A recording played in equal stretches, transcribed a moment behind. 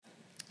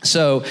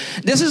So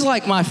this is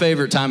like my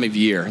favorite time of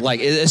year,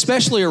 like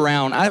especially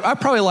around, I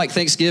probably like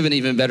Thanksgiving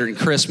even better than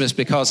Christmas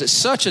because it's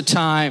such a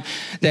time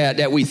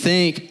that we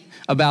think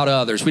about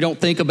others. We don't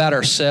think about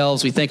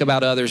ourselves. We think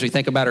about others. We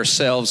think about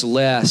ourselves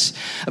less.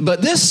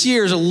 But this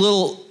year is a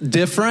little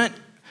different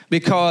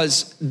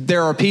because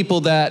there are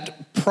people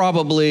that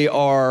probably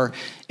are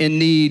in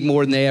need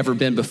more than they ever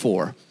been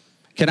before.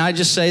 Can I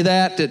just say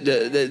that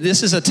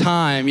this is a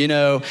time,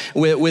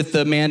 with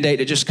the mandate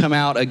to just come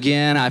out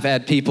again. I've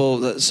had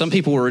some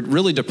people were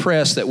really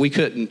depressed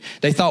that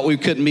they thought we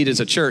couldn't meet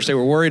as a church. They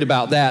were worried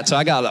about that. So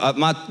I got,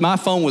 my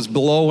phone was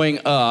blowing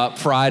up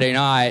Friday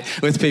night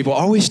with people.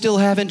 Are we still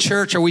having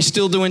church? Are we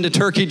still doing the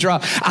turkey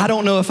drop? I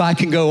don't know if I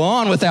can go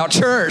on without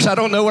church. I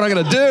don't know what I'm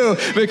going to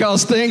do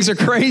because things are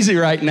crazy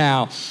right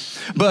now.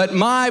 But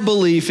my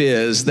belief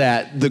is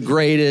that the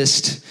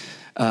greatest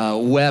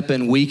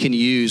weapon we can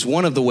use,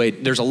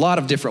 there's a lot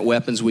of different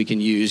weapons we can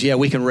use. Yeah,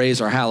 we can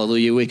raise our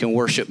hallelujah, we can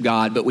worship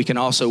God, but we can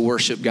also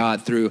worship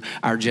God through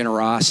our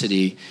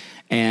generosity.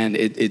 And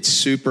it's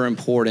super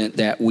important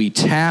that we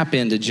tap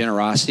into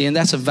generosity, and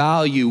that's a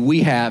value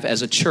we have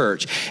as a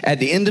church. At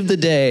the end of the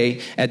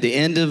day, at the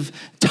end of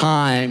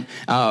time,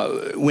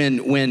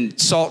 when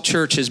Salt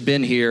Church has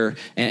been here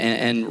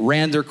and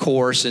ran their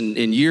course and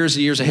years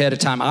and years ahead of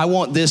time, I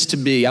want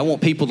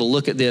people to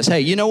look at this.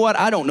 Hey, you know what?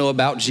 I don't know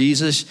about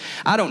Jesus.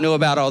 I don't know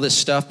about all this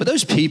stuff, but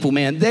those people,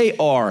 man, they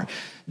are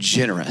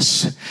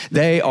generous.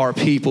 They are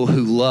people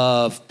who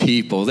love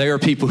people. They are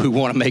people who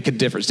want to make a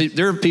difference.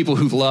 They're people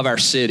who love our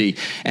city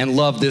and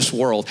love this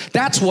world.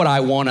 That's what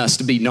I want us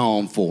to be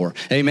known for.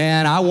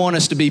 Amen. I want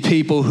us to be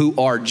people who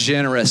are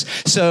generous.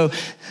 So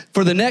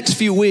for the next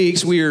few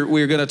weeks,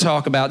 we're going to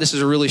talk about, this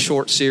is a really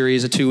short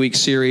series, a 2-week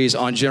series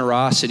on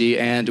generosity,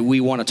 and we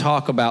want to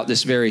talk about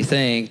this very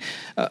thing,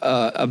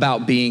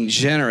 about being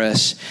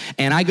generous.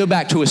 And I go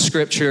back to a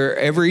scripture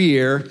every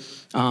year.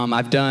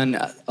 I've done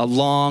a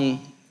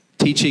long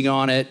teaching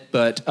on it,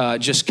 but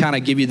just kind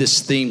of give you this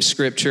theme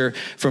scripture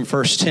from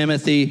 1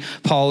 Timothy.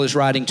 Paul is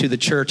writing to the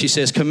church. He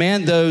says,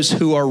 command those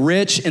who are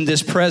rich in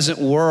this present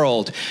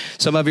world.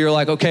 Some of you are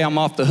like, okay, I'm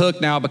off the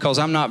hook now because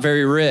I'm not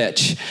very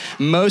rich.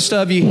 Most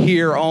of you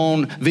here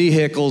own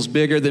vehicles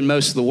bigger than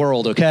most of the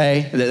world,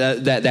 okay?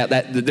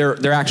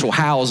 They're actual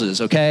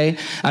houses, okay?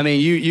 I mean,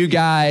 you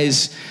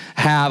guys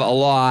have a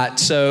lot.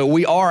 So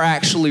we are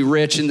actually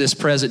rich in this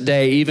present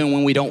day. Even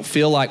when we don't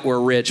feel like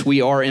we're rich,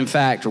 we are in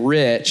fact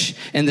rich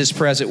in this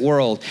present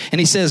world. And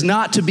he says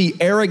not to be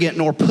arrogant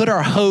nor put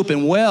our hope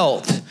in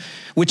wealth,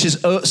 which is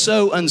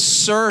so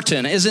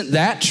uncertain. Isn't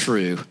that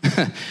true?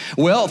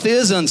 Wealth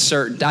is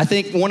uncertain. I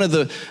think one of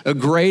the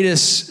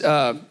greatest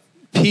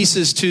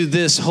pieces to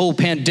this whole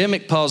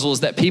pandemic puzzle is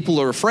that people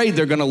are afraid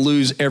they're going to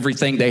lose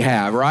everything they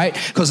have, right?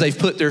 Because they've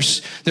put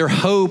their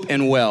hope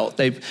in wealth.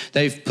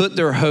 They've put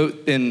their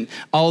hope in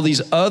all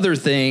these other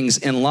things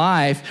in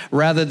life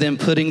rather than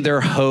putting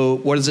their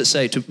hope, what does it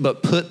say?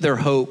 But put their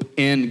hope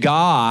in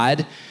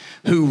God,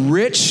 who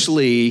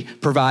richly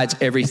provides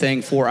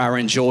everything for our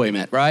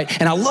enjoyment, right?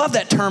 And I love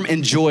that term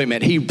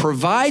enjoyment. He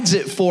provides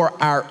it for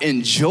our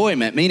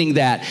enjoyment, meaning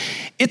that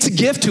it's a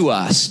gift to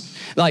us.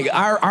 Like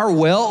our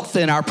wealth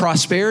and our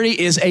prosperity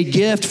is a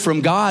gift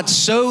from God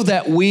so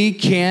that we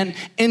can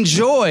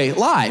enjoy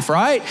life,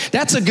 right?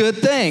 That's a good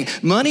thing.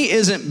 Money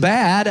isn't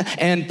bad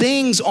and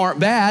things aren't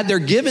bad. They're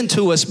given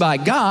to us by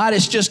God.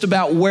 It's just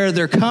about where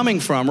they're coming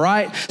from,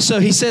 right? So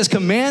he says,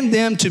 command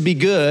them to be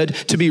good,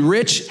 to be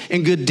rich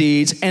in good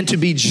deeds, and to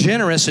be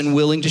generous and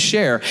willing to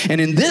share. And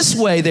in this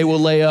way, they will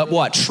lay up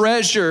what?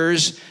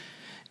 Treasures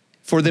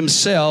for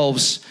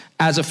themselves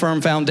as a firm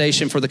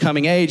foundation for the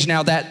coming age.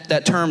 Now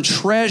that term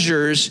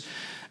treasures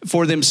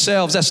for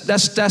themselves,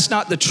 that's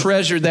not the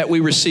treasure that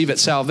we receive at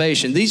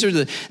salvation. These are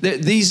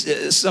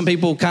these some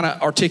people kind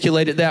of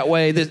articulate it that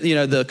way, that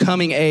the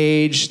coming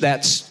age,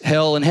 that's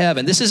hell and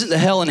heaven. This isn't the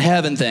hell and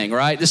heaven thing,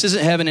 right? This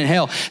isn't heaven and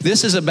hell.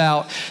 This is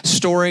about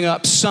storing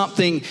up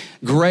something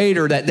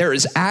greater, that there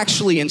is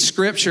actually in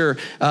Scripture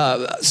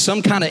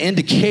some kind of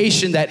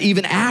indication that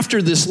even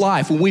after this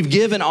life, when we've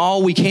given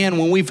all we can,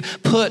 when we've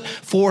put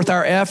forth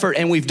our effort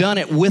and we've done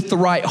it with the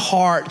right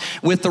heart,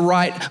 with the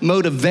right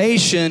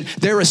motivation,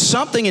 there is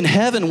something in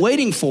heaven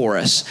waiting for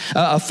us,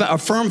 a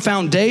firm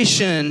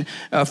foundation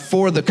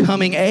for the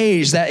coming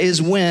age. That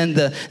is when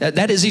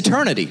that is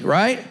eternity,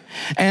 right?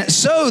 And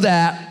so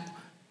that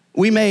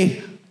we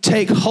may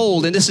take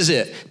hold, and this is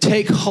it,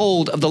 take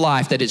hold of the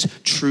life that is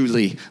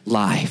truly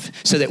life,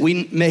 so that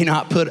we may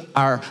not put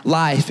our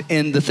life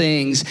in the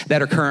things that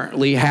are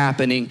currently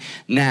happening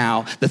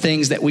now, the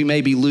things that we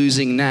may be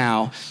losing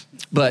now,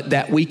 but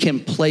that we can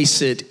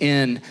place it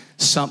in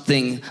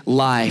something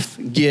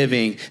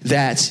life-giving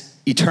that's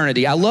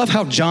eternity. I love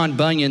how John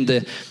Bunyan,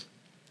 the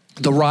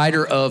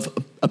writer of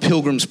A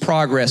Pilgrim's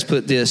Progress,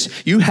 put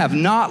this: you have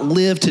not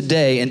lived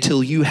today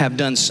until you have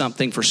done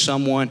something for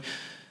someone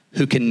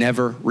who can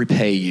never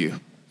repay you.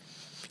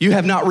 You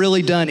have not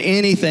really done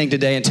anything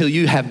today until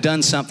you have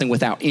done something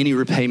without any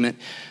repayment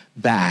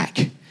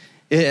back.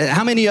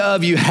 How many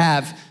of you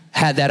have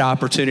had that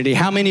opportunity?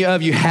 How many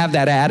of you have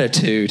that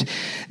attitude?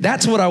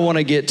 That's what I want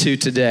to get to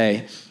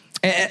today.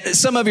 And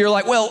some of you are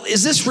like, well,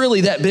 is this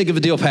really that big of a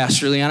deal,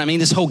 Pastor Leon? I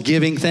mean, this whole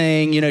giving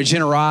thing,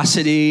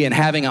 generosity and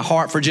having a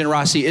heart for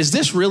generosity, is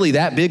this really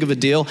that big of a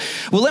deal?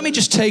 Well, let me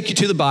just take you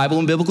to the Bible.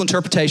 In biblical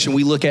interpretation,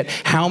 we look at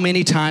how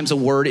many times a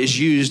word is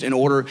used in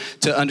order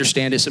to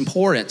understand its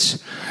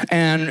importance.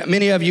 And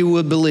many of you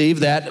would believe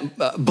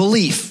that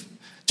belief,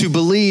 to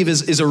believe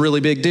is a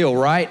really big deal,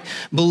 right?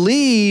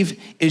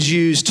 Believe is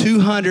used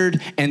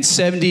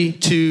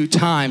 272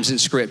 times in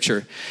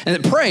Scripture.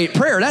 And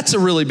prayer, that's a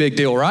really big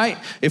deal, right?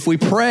 If we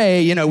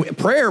pray,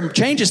 prayer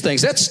changes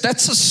things.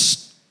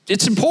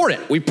 It's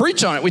important. We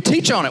preach on it. We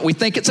teach on it. We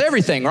think it's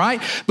everything,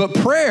 right? But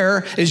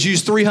prayer is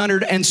used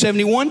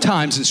 371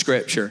 times in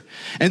Scripture.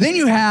 And then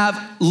you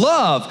have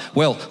love.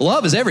 Well,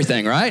 love is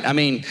everything, right? I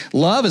mean,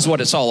 love is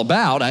what it's all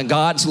about. And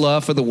God's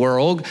love for the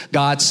world.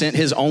 God sent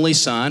his only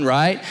son,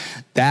 right?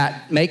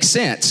 That makes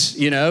sense,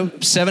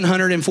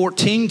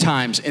 714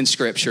 times in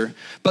Scripture.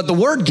 But the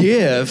word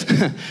give,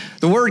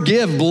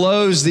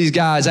 blows these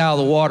guys out of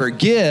the water.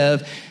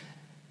 Give,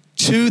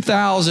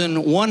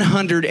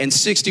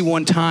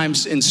 2,161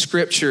 times in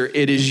Scripture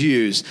it is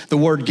used, the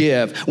word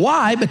give.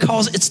 Why?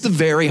 Because it's the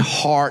very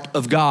heart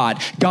of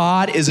God.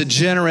 God is a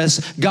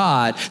generous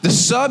God. The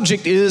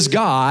subject is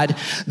God.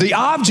 The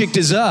object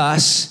is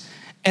us.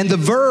 And the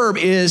verb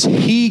is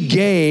he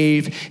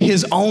gave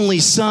his only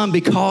son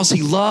because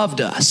he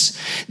loved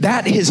us.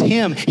 That is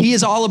him. He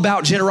is all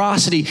about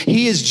generosity.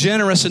 He is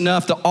generous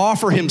enough to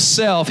offer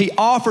himself. He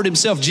offered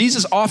himself.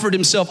 Jesus offered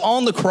himself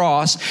on the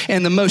cross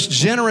in the most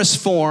generous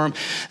form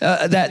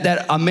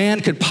that a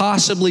man could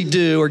possibly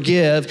do or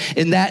give,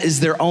 and that is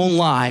their own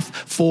life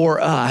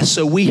for us.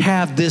 So we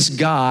have this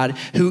God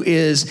who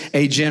is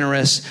a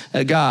generous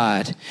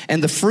God.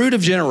 And the fruit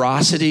of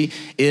generosity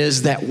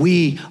is that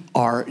we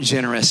are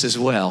generous as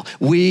well.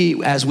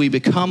 As we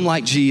become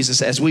like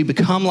Jesus, as we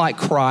become like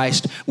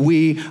Christ,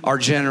 we are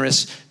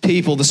generous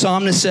people. The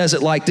psalmist says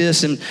it like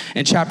this in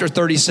chapter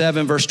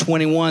 37, verse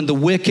 21, the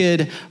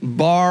wicked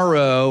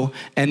borrow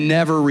and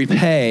never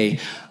repay,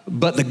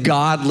 but the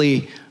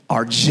godly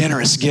are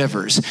generous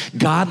givers.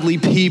 Godly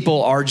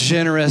people are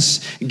generous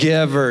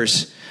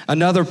givers.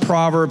 Another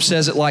proverb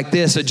says it like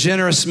this, a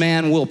generous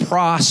man will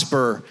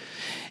prosper.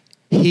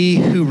 He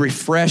who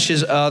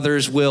refreshes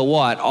others will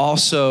what?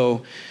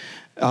 Also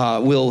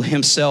will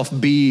himself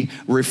be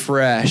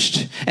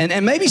refreshed.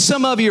 And maybe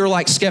some of you are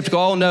like skeptical.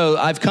 Oh no,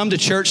 I've come to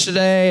church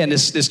today and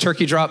this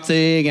turkey drop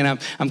thing, and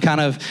I'm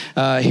kind of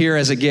here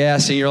as a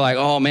guest, and you're like,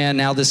 oh man,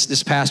 now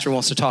this pastor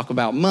wants to talk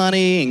about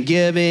money and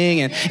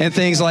giving and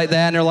things like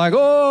that. And they're like,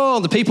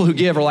 oh, the people who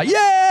give are like,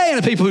 yay, and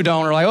the people who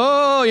don't are like,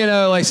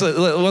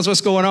 oh,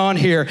 what's going on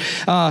here?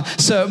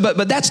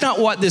 But that's not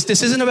what this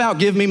isn't about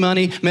give me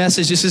money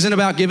message. This isn't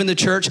about giving the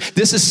church.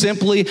 This is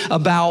simply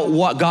about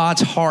what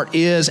God's heart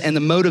is and the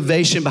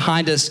motivation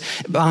behind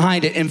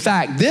it. In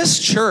fact, this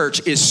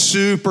church is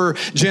super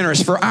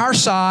generous. For our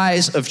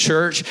size of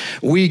church,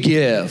 we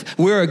give.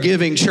 We're a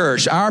giving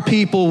church. Our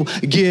people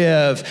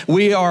give.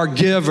 We are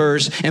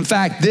givers. In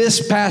fact,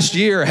 this past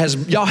year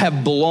y'all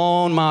have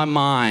blown my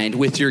mind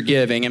with your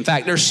giving. In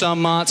fact, there's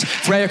some months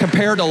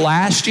compared to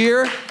last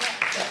year,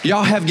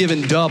 y'all have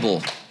given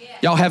double.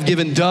 Y'all have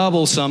given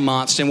double some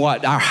months than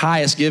what our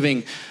highest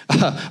giving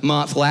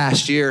month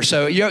last year.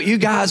 So you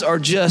guys are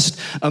just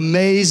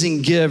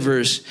amazing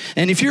givers.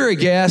 And if you're a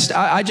guest,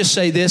 I just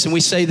say this, and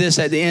we say this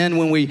at the end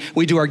when we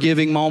do our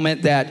giving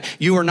moment, that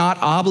you are not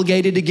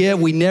obligated to give.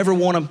 We never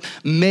want to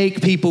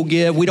make people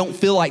give. We don't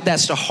feel like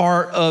that's the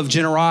heart of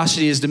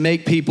generosity, is to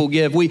make people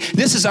give.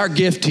 This is our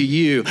gift to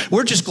you.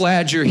 We're just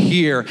glad you're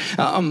here.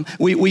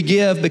 We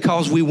give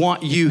because we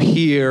want you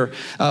here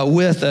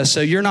with us.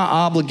 So you're not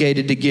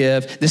obligated to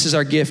give. This is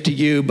our gift to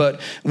you.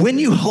 But when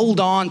you hold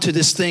on to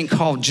this thing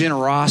called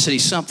generosity,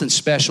 something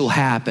special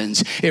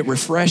happens. It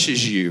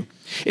refreshes you.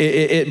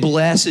 It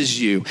blesses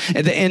you.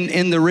 And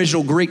in the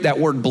original Greek, that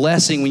word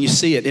blessing, when you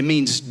see it, it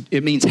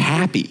means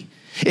happy.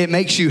 It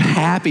makes you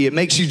happy. It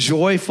makes you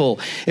joyful.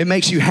 It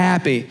makes you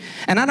happy.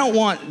 And I don't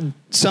want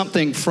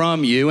something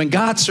from you, and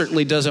God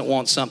certainly doesn't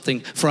want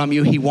something from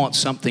you. He wants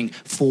something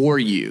for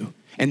you.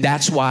 And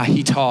that's why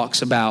he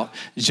talks about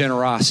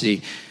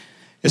generosity.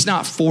 It's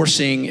not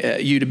forcing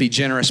you to be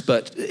generous,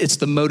 but it's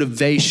the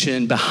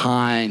motivation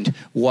behind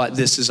what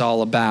this is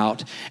all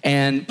about.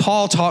 And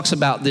Paul talks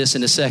about this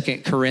in the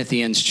 2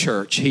 Corinthians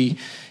church. He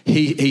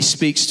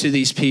speaks to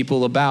these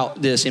people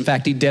about this. In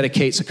fact, he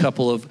dedicates a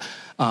couple of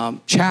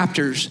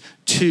chapters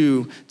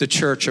to the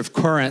church of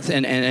Corinth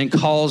and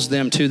calls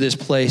them to this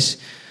place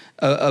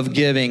of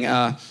giving.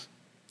 And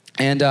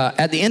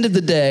at the end of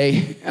the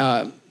day,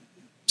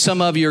 some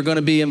of you are going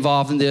to be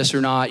involved in this or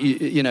not.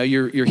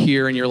 You're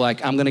here and you're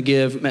like, I'm going to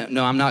give.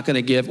 No, I'm not going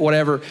to give.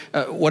 Whatever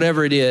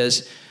it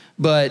is.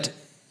 But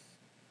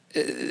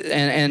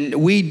and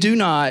we do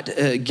not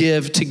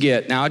give to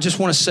get. Now, I just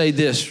want to say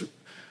this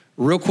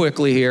real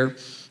quickly here.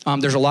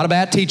 There's a lot of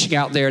bad teaching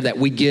out there that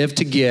we give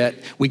to get.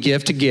 We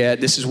give to get.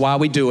 This is why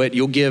we do it.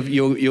 You'll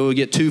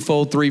get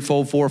twofold,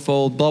 threefold,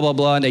 fourfold, blah, blah,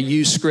 blah. And they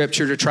use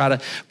scripture to try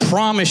to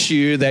promise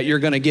you that you're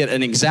going to get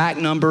an exact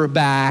number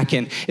back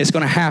and it's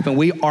going to happen.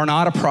 We are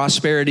not a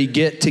prosperity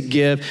get to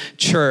give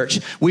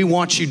church. We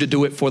want you to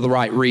do it for the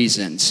right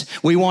reasons.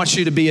 We want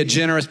you to be a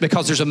generous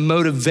because there's a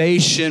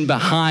motivation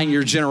behind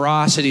your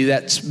generosity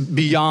that's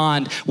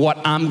beyond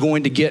what I'm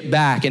going to get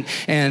back.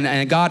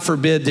 And God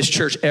forbid this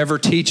church ever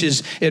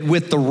teaches it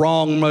with the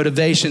wrong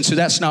motivation. So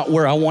that's not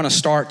where I want to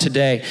start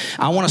today.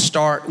 I want to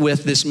start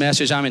with this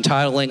message I'm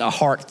entitling A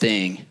Heart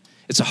Thing.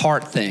 It's a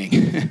heart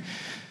thing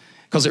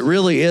because it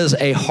really is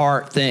a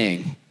heart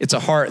thing. It's a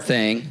heart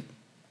thing.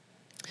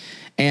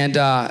 And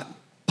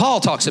Paul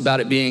talks about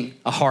it being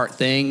a heart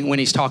thing when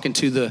he's talking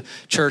to the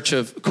church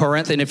of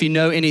Corinth. And if you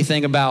know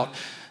anything about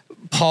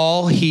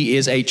Paul, he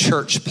is a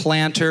church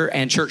planter,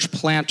 and church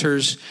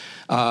planters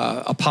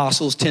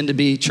apostles tend to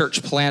be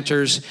church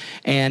planters,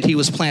 and he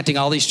was planting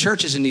all these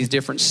churches in these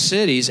different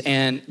cities,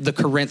 and the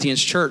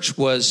Corinthians church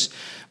was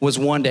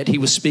one that he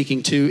was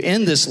speaking to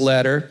in this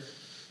letter,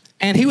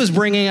 and he was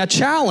bringing a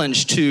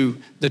challenge to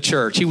the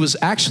church. He was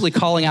actually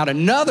calling out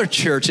another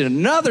church in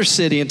another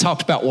city and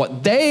talked about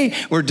what they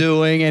were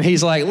doing, and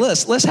he's like,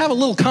 let's have a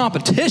little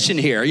competition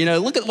here. You know,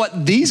 look at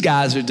what these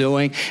guys are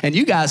doing, and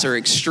you guys are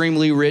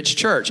extremely rich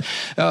church.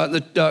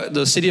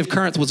 The city of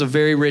Corinth was a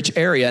very rich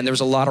area, and there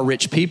was a lot of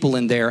rich people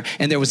in there,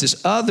 and there was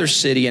this other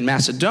city in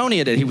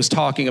Macedonia that he was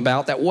talking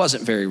about that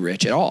wasn't very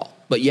rich at all.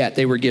 But yet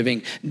they were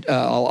giving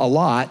a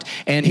lot.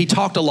 And he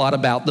talked a lot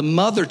about the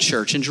mother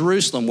church in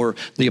Jerusalem, where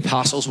the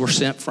apostles were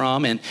sent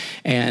from and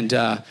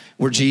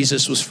where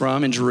Jesus was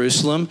from in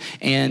Jerusalem.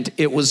 And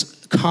it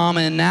was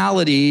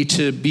commonality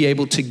to be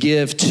able to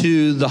give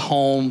to the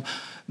home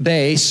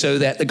base so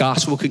that the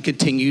gospel could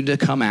continue to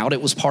come out.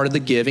 It was part of the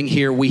giving.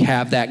 Here we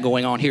have that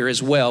going on here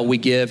as well. We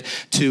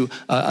give to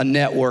a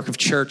network of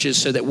churches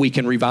so that we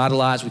can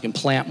revitalize, we can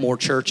plant more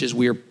churches.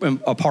 We are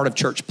a part of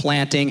church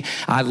planting.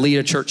 I lead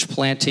a church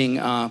planting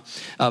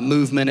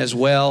movement as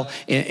well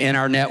in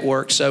our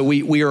network. So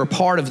we are a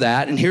part of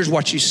that. And here's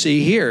what you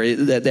see here,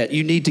 that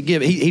you need to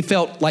give. He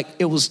felt like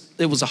it was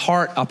a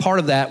part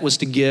of that was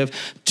to give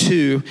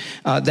to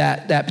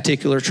that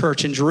particular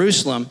church in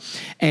Jerusalem.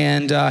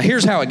 And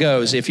here's how it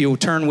goes. If you'll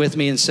turn with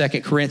me in 2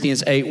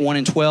 Corinthians 8, 1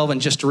 and 12,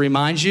 and just to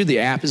remind you, the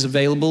app is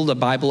available, the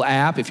Bible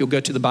app. If you'll go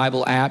to the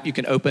Bible app, you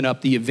can open up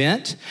the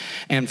event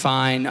and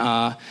find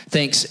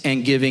Thanks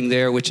and Giving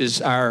there, which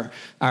is our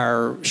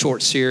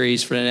short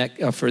series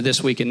for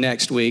this week and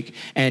next week.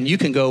 And you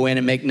can go in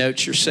and make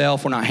notes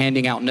yourself. We're not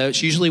handing out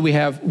notes. Usually we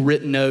have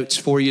written notes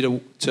for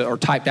you to or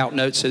typed out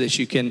notes so that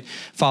you can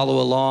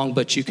follow along,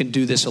 but you can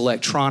do this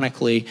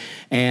electronically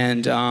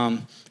and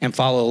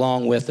follow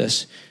along with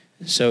us.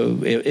 So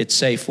it's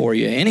safe for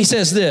you. And he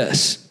says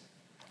this,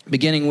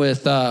 beginning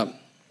with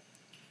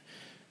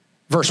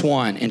verse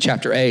 1 in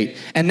chapter 8.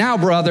 And now,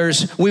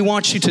 brothers, we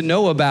want you to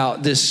know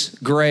about this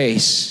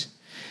grace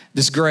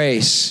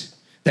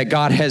that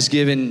God has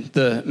given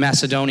the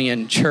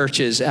Macedonian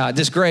churches.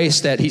 This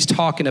grace that he's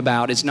talking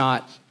about is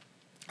not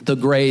the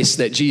grace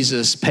that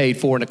Jesus paid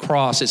for on the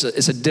cross.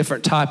 It's a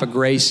different type of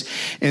grace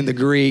in the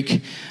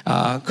Greek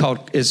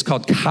called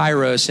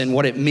kairos, and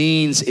what it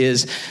means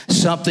is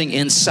something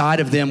inside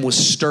of them was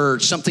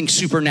stirred, something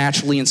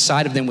supernaturally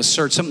inside of them was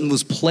stirred, something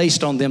was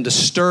placed on them to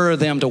stir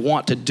them to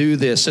want to do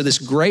this. So this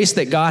grace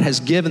that God has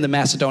given the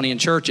Macedonian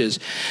churches,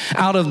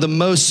 out of the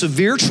most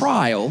severe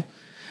trial,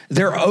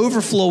 their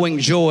overflowing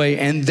joy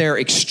and their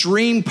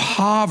extreme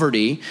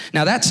poverty.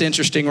 Now that's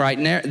interesting right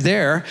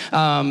there.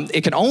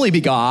 It can only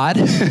be God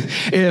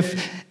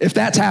if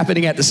that's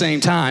happening at the same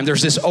time.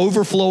 There's this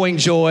overflowing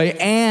joy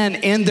and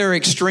in their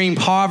extreme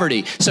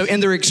poverty. So in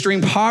their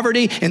extreme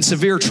poverty and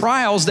severe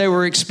trials, they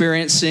were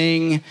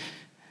experiencing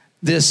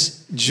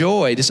this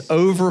joy, this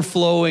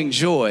overflowing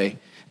joy.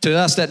 To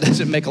us, that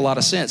doesn't make a lot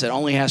of sense. It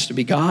only has to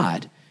be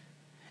God.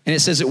 And it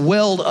says it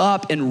welled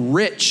up in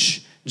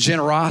rich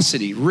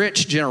generosity,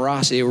 rich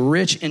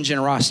in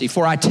generosity.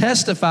 For I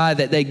testify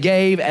that they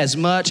gave as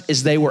much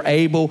as they were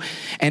able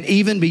and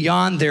even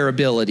beyond their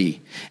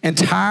ability.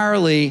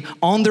 Entirely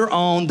on their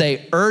own,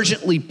 they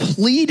urgently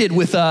pleaded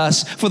with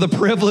us for the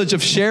privilege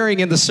of sharing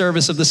in the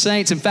service of the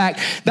saints. In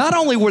fact, not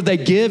only were they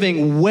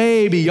giving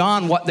way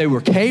beyond what they were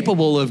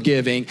capable of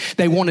giving,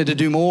 they wanted to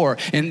do more.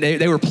 And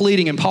they were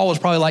pleading, and Paul was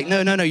probably like,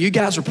 no, you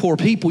guys are poor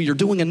people. You're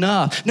doing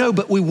enough. No,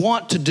 but we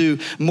want to do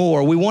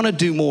more. We want to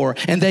do more.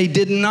 And they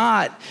did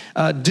not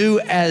do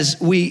as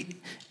we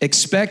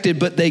expected,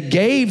 but they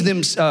gave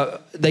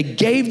themselves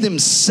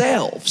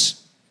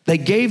They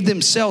gave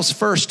themselves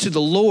first to the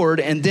Lord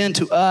and then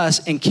to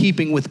us in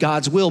keeping with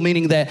God's will,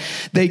 meaning that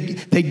they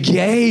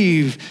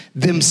gave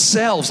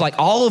themselves, like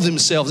all of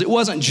themselves. It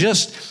wasn't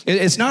just,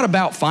 it's not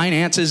about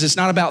finances. It's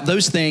not about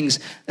those things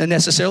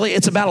necessarily.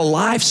 It's about a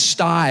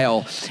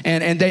lifestyle.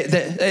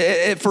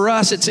 And for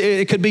us,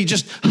 it could be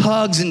just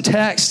hugs and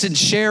texts and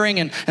sharing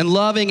and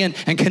loving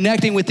and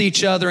connecting with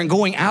each other and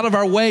going out of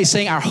our way,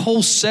 saying our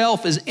whole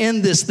self is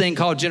in this thing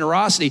called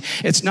generosity.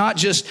 It's not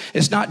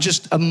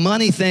just a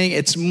money thing.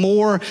 It's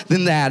more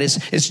than that.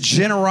 It's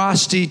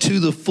generosity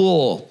to the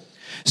full.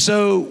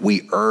 So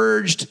we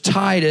urged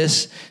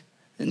Titus,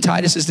 and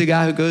Titus is the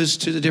guy who goes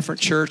to the different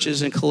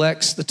churches and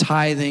collects the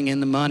tithing and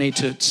the money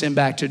to send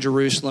back to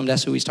Jerusalem.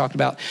 That's who he's talked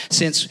about.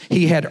 Since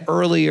he had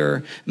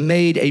earlier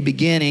made a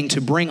beginning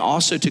to bring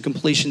also to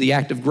completion the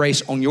act of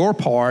grace on your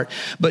part,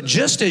 but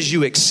just as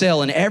you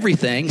excel in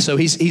everything, so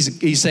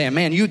he's saying,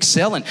 man, you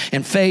excel in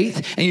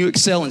faith, and you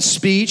excel in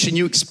speech, and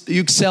you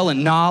excel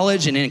in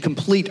knowledge and in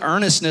complete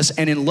earnestness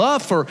and in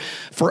love for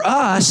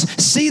us,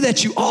 see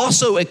that you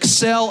also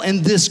excel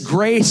in this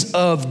grace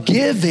of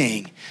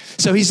giving.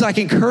 So he's like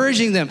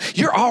encouraging them.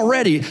 You're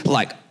already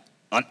like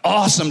an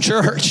awesome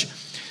church.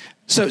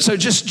 So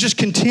just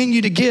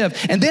continue to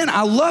give. And then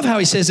I love how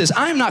he says this,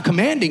 I am not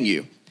commanding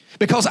you,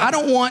 because I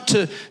don't want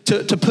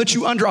to put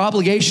you under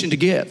obligation to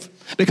give,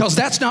 because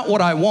that's not what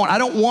I want. I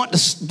don't want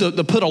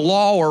to put a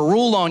law or a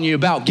rule on you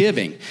about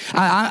giving.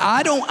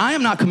 I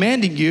am not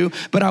commanding you,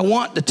 but I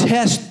want to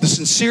test the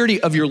sincerity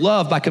of your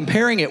love by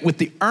comparing it with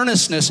the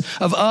earnestness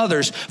of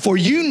others. For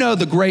you know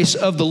the grace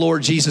of the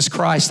Lord Jesus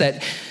Christ,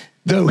 that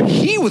though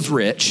he was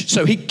rich,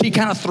 so he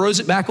kind of throws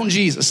it back on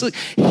Jesus. Look,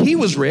 he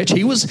was rich.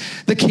 He was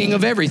the king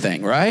of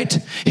everything, right?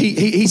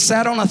 He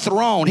sat on a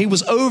throne. He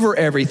was over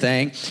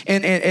everything.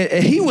 And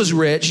he was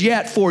rich,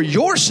 yet for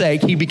your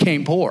sake he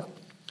became poor.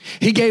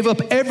 He gave up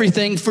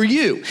everything for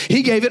you.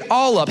 He gave it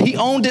all up. He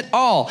owned it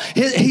all.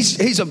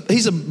 He's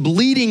a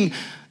bleeding,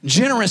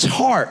 generous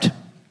heart,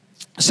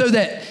 so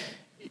that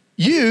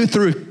you,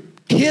 through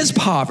his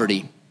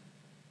poverty,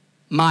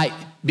 might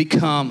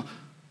become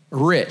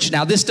rich.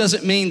 Now, this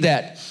doesn't mean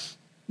that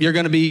you're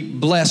going to be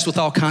blessed with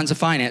all kinds of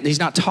finance. He's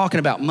not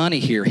talking about money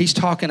here. He's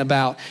talking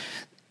about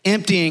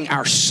emptying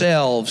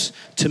ourselves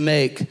to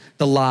make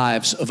the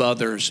lives of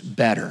others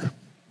better.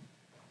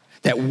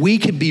 That we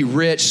could be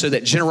rich so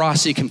that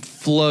generosity can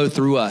flow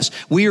through us.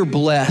 We are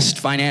blessed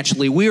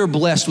financially. We are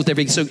blessed with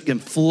everything so it can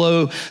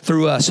flow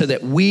through us, so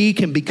that we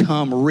can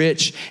become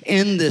rich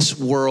in this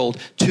world,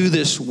 to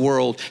this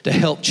world, to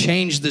help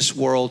change this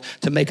world,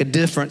 to make a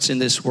difference in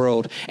this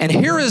world. And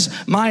here is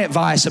my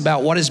advice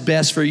about what is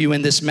best for you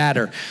in this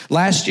matter.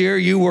 Last year,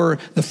 you were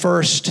the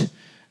first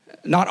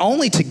not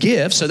only to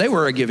give, so they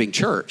were a giving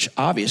church,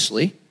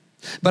 obviously,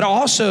 but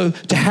also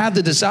to have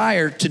the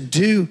desire to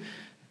do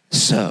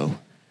so.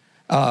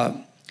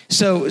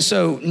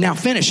 So now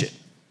finish it.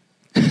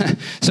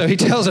 So he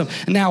tells them,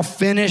 now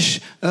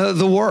finish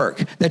the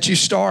work that you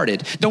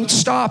started. Don't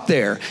stop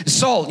there.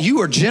 Salt,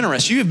 you are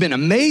generous. You have been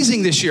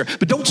amazing this year,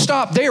 but don't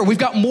stop there. We've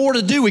got more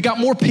to do. We've got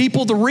more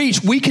people to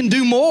reach. We can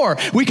do more.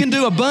 We can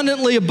do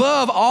abundantly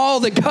above all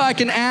that God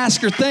can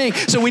ask or think.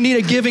 So we need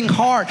a giving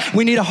heart.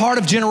 We need a heart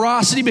of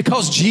generosity,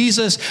 because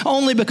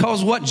only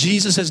because what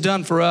Jesus has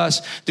done for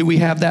us do we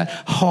have that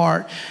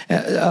heart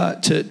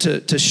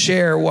to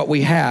share what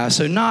we have.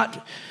 So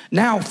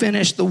now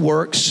finish the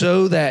work,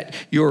 so that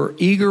your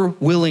eager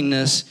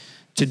willingness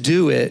to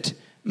do it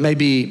may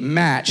be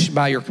matched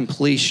by your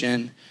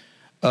completion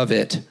of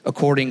it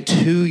according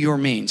to your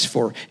means.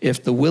 For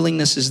if the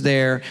willingness is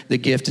there, the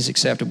gift is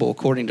acceptable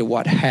according to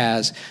what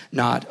has,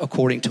 not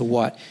according to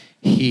what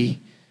he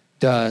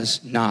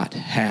does not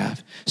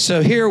have.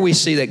 So here we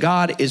see that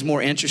God is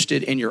more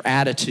interested in your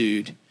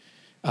attitude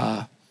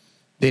than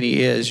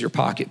he is your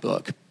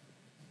pocketbook.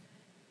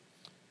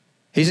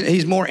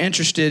 He's more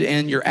interested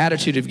in your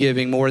attitude of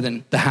giving more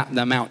than the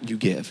amount you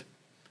give.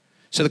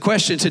 So the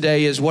question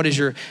today is, what is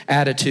your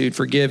attitude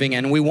for giving?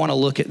 And we want to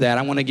look at that.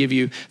 I want to give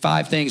you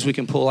 5 things we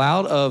can pull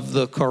out of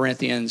the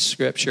Corinthians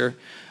scripture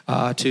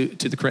to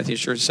the Corinthians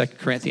church, 2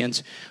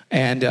 Corinthians.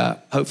 And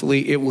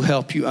hopefully it will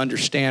help you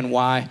understand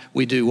why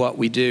we do what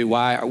we do,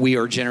 why we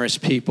are generous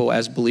people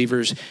as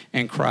believers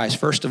in Christ.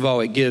 First of all,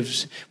 we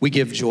give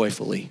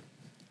joyfully.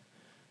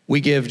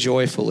 We give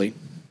joyfully.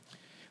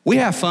 We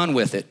have fun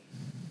with it.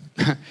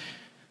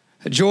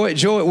 Joy.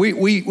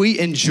 We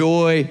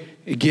enjoy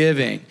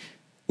giving.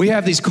 We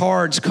have these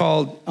cards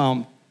called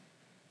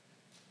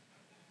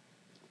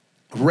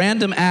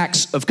random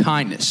acts of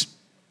kindness.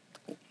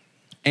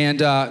 And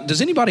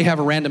does anybody have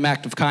a random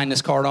act of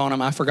kindness card on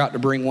them? I forgot to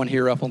bring one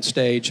here up on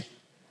stage.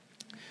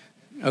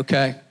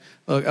 Okay.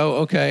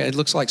 Oh, okay. It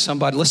looks like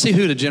somebody. Let's see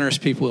who the generous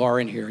people are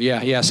in here.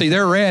 Yeah. See,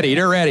 they're ready.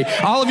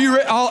 All of you.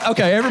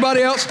 Okay.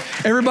 Everybody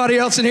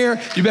else in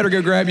here, you better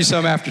go grab you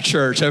some after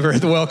church over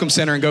at the Welcome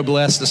Center and go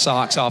bless the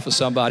socks off of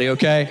somebody.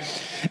 Okay.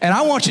 And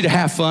I want you to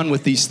have fun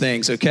with these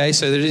things, okay?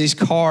 So there's these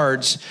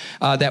cards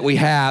that we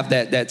have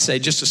that say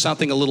just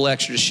something a little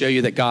extra to show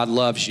you that God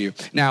loves you.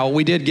 Now,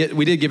 we did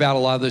give out a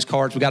lot of those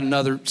cards. We got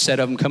another set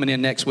of them coming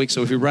in next week.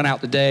 So if you run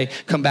out today,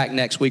 come back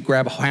next week,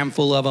 grab a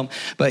handful of them.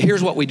 But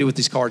here's what we do with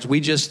these cards. We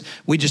just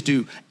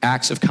do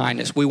acts of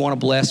kindness. We want to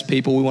bless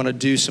people. We want to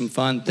do some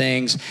fun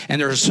things. And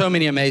there are so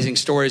many amazing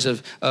stories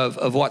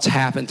of what's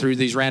happened through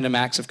these random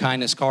acts of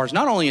kindness cards,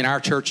 not only in our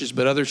churches,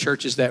 but other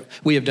churches that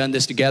we have done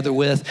this together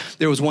with.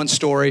 There was one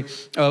story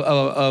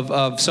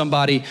of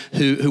somebody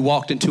who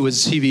walked into a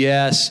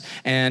CVS,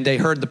 and they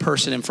heard the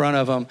person in front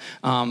of them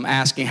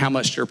asking how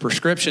much their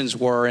prescriptions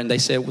were, and they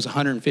said it was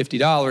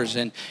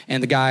 $150,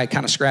 and the guy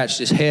kind of scratched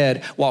his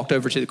head, walked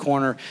over to the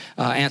corner,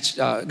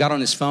 got on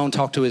his phone,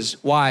 talked to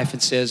his wife,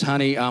 and says,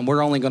 honey,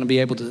 we're only going to be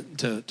able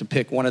to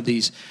pick one of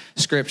these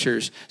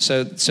scriptures.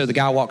 So the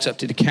guy walks up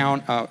to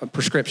the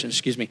prescription,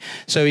 excuse me.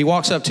 So he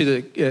walks up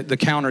to the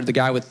counter, the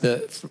guy with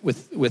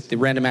the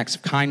random acts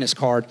of kindness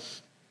card,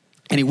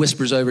 and he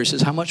whispers over, he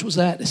says, how much was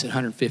that? They said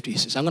 $150. He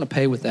says, I'm going to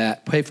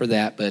pay for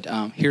that, but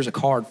here's a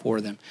card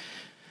for them.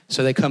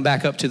 So they come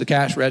back up to the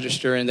cash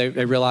register, and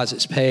they realize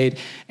it's paid.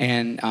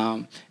 And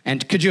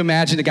could you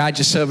imagine the guy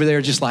just over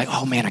there just like,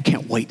 oh man, I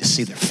can't wait to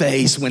see their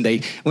face when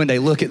they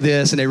look at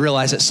this and they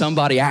realize that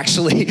somebody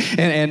actually,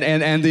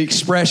 and the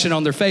expression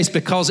on their face,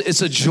 because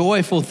it's a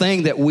joyful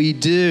thing that we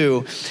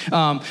do.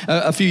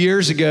 A few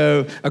years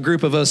ago, a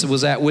group of us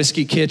was at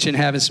Whiskey Kitchen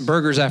having some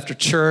burgers after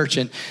church,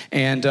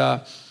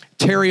 and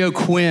Terry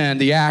O'Quinn,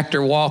 the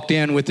actor, walked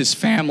in with his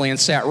family and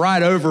sat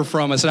right over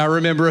from us. And I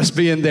remember us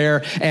being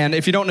there. And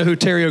if you don't know who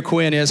Terry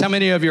O'Quinn is, how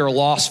many of you are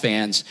Lost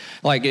fans?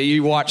 Like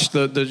you watched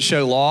the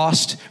show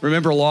Lost?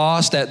 Remember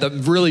Lost? At the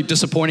really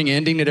disappointing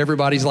ending that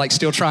everybody's like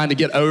still trying to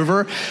get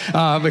over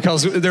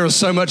because there was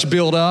so much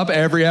build up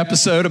every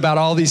episode about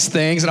all these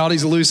things and all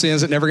these loose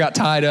ends that never got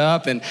tied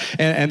up, and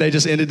they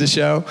just ended the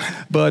show.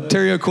 But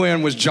Terry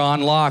O'Quinn was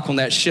John Locke on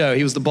that show.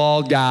 He was the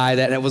bald guy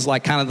that was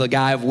like kind of the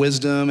guy of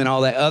wisdom and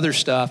all that other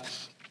stuff.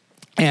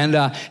 And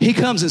he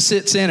comes and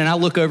sits in, and I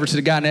look over to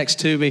the guy next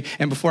to me,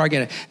 and before I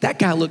get it, that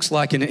guy looks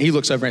like, and he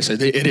looks over and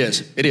says, it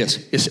is.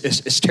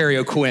 It's Terry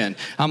O'Quinn.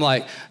 I'm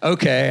like,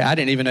 okay, I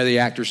didn't even know the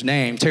actor's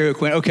name. Terry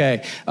O'Quinn,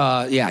 okay,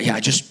 yeah,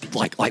 just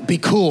like be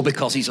cool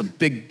because he's a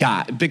big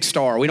guy, a big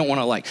star. We don't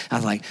want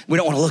to we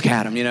don't want to look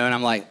at him, and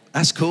I'm like,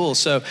 that's cool.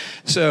 So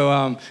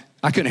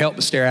I couldn't help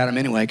but stare at him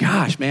anyway.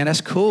 Gosh, man,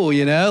 that's cool,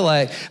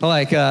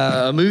 like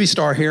a movie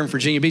star here in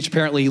Virginia Beach.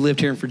 Apparently he lived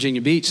here in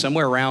Virginia Beach,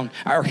 somewhere around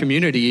our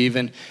community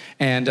even,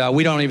 and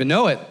we don't even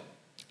know it.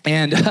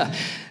 And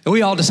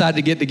we all decided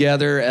to get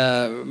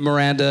together,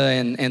 Miranda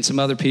and some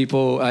other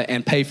people,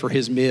 and pay for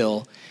his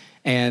meal.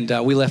 And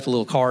we left a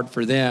little card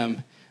for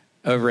them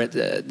over at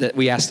that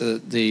we asked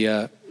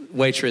the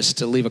waitress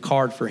to leave a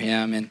card for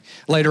him. And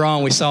later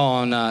on, we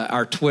saw on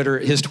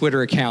his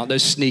Twitter account,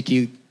 those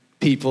sneaky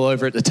people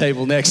over at the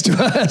table next to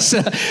us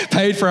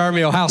paid for our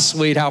meal. How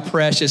sweet, how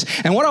precious.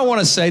 And what I want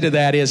to say to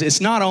that is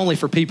it's not only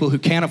for people who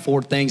can't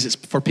afford things, it's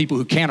for people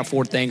who can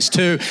afford things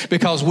too,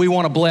 because we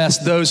want to bless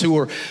those who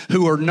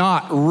are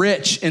not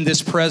rich in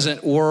this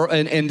present world,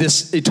 in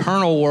this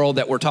eternal world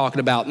that we're talking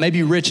about.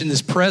 Maybe rich in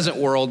this present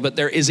world, but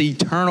there is an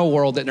eternal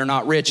world that they're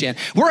not rich in.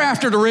 We're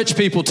after the rich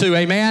people too,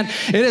 amen?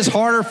 It is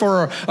harder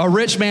for a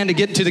rich man to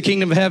get into the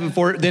kingdom of heaven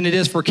than it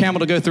is for a camel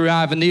to go through the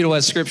eye of a needle,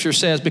 as scripture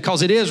says,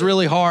 because it is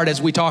really hard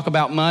as we talk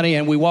about money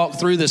and we walk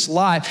through this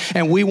life,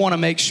 and we want to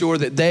make sure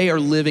that they are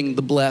living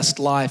the blessed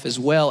life as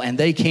well, and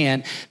they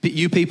can. But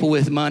you people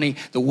with money,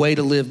 the way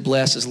to live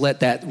blessed is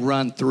let that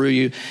run through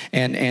you,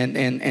 and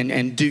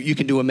you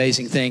can do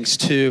amazing things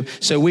too.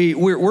 So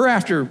we're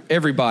after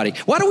everybody.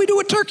 Why do we do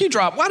a turkey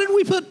drop? Why did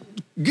we put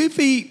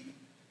goofy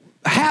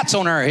hats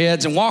on our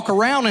heads and walk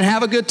around and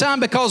have a good time?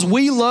 Because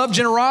we love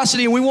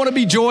generosity and we want to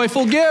be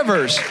joyful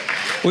givers.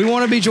 We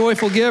want to be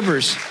joyful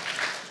givers.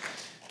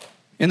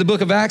 In the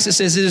book of Acts, it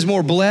says it is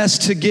more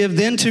blessed to give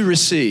than to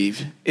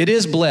receive. It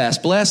is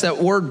blessed. Blessed, that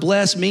word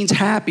blessed means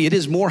happy. It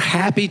is more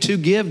happy to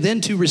give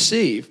than to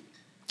receive.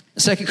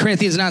 2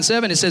 Corinthians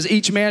 9:7, it says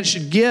each man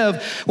should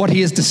give what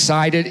he has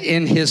decided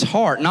in his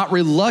heart, not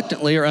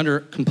reluctantly or under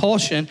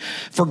compulsion,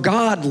 for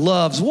God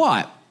loves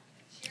what?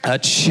 A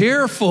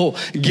cheerful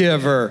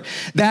giver.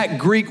 That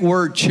Greek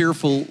word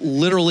cheerful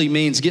literally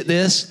means, get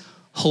this,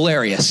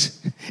 hilarious.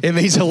 It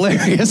means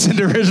hilarious in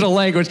the original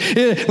language.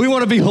 We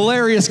want to be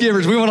hilarious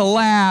givers. We want to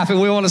laugh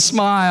and we want to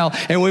smile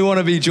and we want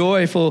to be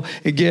joyful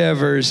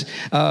givers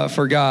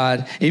for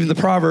God. Even the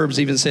Proverbs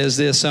even says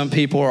this: some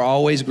people are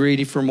always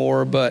greedy for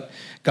more, but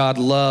God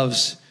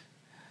loves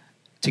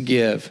to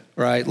give,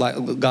 right?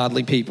 Like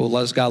godly people,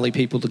 loves godly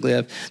people to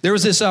give. There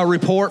was this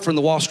report from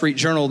the Wall Street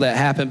Journal that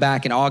happened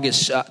back in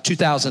August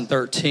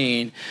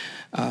 2013.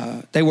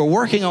 They were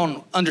working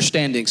on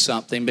understanding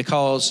something,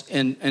 because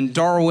in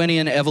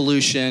Darwinian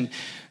evolution,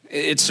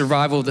 it's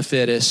survival of the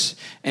fittest,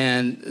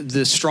 and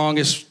the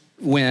strongest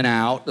win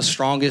out, the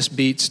strongest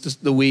beats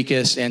the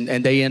weakest,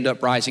 and they end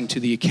up rising to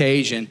the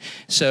occasion.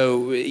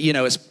 So,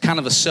 it's kind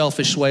of a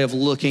selfish way of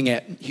looking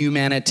at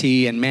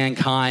humanity and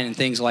mankind and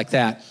things like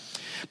that.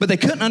 But they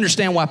couldn't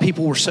understand why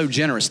people were so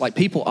generous. Like,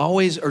 people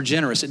always are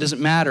generous. It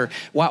doesn't matter.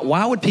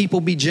 Why would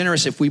people be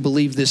generous if we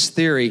believe this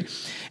theory?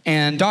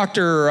 And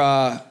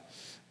Dr.,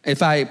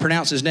 if I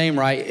pronounce his name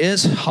right,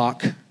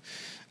 Ishaq,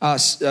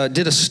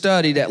 did a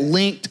study that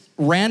linked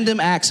random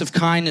acts of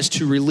kindness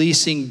to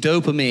releasing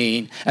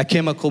dopamine, a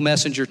chemical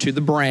messenger to the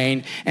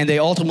brain, and they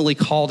ultimately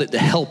called it the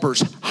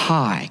helper's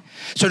high.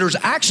 So there's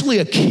actually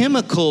a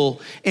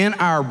chemical in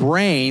our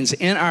brains,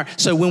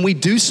 so when we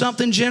do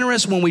something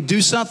generous, when we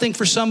do something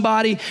for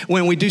somebody,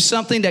 when we do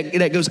something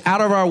that goes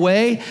out of our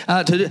way,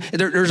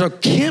 there's a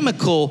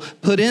chemical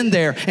put in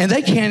there, and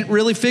they can't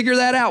really figure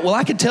that out. Well,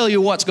 I can tell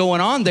you what's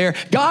going on there.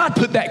 God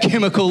put that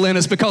chemical in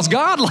us because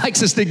God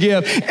likes us to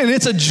give, and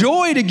it's a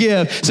joy to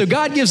give. So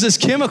God gives this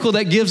chemical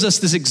that gives us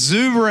this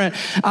exuberant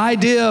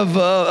idea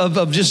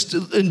of just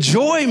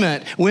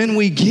enjoyment when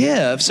we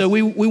give. So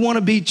we want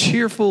to be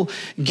cheerful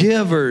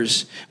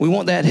givers. We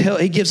want that help.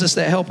 He gives us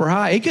that helper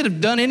high. He could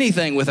have done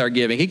anything with our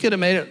giving. He could have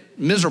made it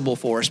miserable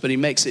for us, but he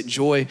makes it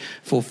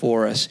joyful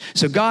for us.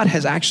 So God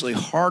has actually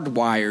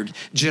hardwired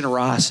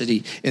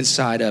generosity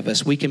inside of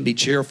us. We can be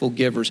cheerful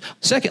givers.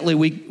 Secondly,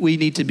 we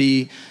need to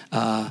be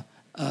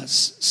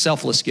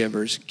selfless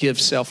givers. Give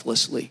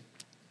selflessly.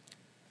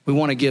 We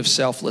want to give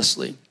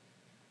selflessly.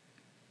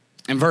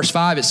 In verse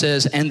 5, it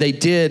says, and they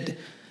did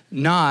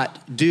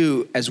not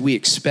do as we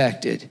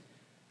expected,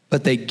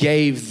 but they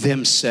gave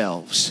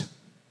themselves.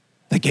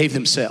 They gave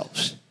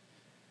themselves.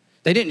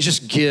 They didn't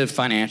just give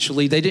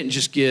financially. They didn't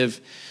just give,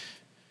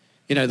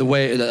 the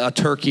way a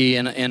turkey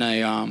in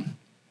a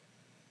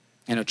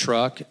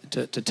truck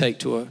to take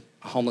to a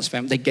homeless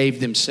family. They gave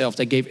themselves.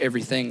 They gave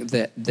everything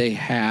that they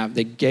have.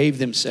 They gave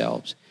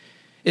themselves.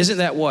 Isn't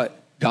that what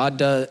God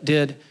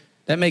did?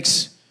 That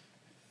makes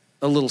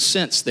a little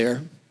sense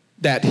there.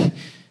 That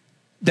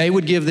they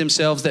would give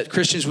themselves, that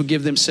Christians would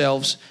give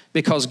themselves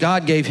because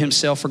God gave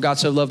himself, for God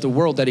so loved the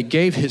world that he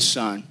gave his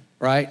son,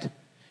 right?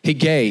 He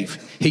gave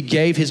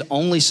his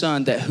only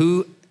son that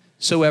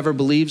whosoever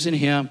believes in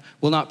him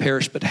will not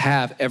perish but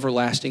have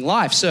everlasting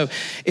life. So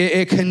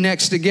it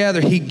connects together.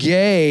 We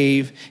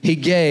gave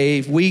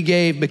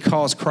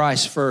because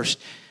Christ first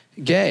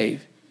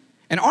gave.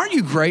 And aren't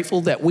you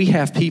grateful that we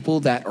have people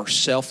that are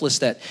selfless,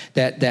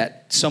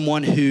 that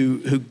someone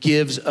who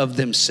gives of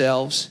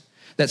themselves?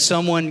 That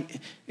someone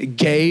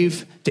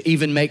gave to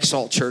even make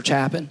Salt Church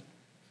happen?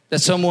 That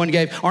someone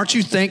gave. Aren't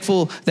you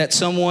thankful that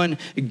someone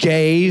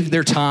gave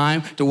their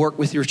time to work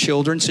with your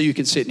children so you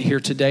can sit in here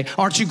today?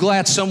 Aren't you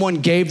glad someone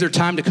gave their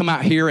time to come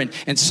out here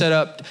and set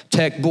up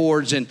tech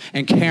boards and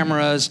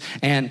cameras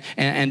and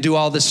do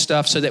all this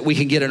stuff so that we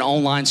can get an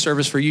online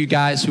service for you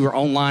guys who are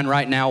online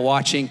right now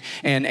watching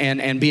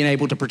and being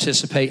able to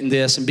participate in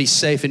this and be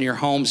safe in your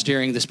homes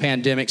during this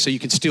pandemic so you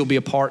can still be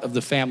a part of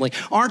the family?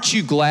 Aren't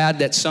you glad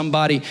that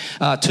somebody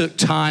took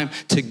time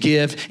to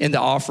give in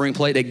the offering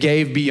plate, that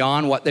gave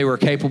beyond what they were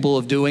capable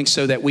of doing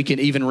so that we can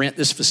even rent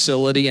this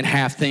facility and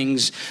have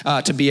things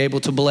to be able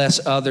to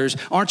bless others?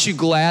 Aren't you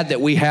glad that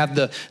we have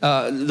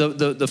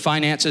the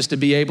finances to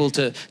be able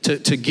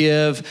to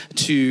give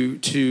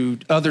to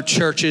other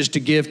churches,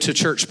 to give to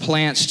church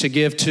plants, to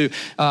give to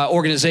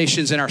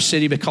organizations in our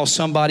city because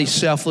somebody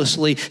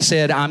selflessly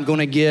said, I'm going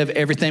to give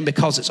everything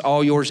because it's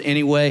all yours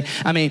anyway?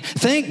 I mean,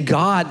 thank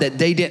God that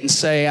they didn't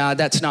say,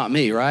 that's not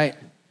me, right?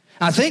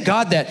 I thank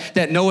God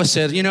that Noah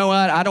said, you know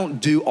what, I don't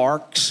do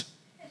arks.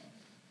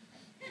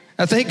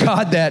 I thank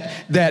God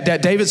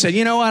that David said,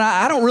 you know what,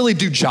 I don't really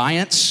do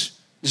giants.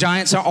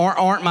 Giants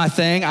aren't my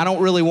thing. I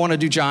don't really want to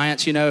do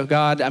giants,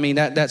 God. I mean,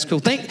 that's cool.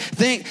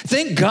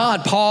 Thank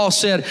God Paul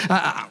said,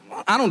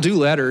 I don't do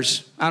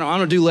letters. I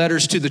don't do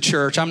letters to the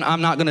church.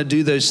 I'm not going to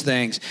do those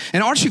things.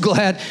 And aren't you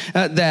glad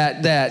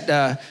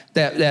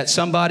that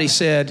somebody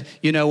said,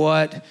 you know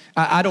what,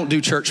 I don't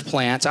do church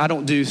plants. I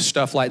don't do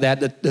stuff like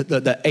that.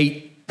 The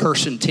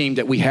 8-person team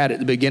that we had at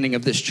the beginning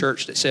of this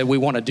church that said we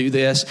want to do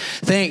this.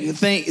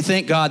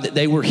 Thank God that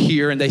they were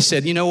here and they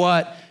said, you know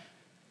what,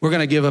 we're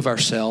going to give of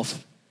ourselves.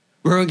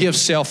 We're going to give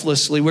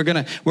selflessly. We're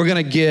going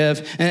to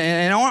give.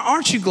 And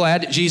aren't you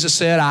glad that Jesus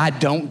said, I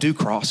don't do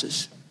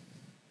crosses?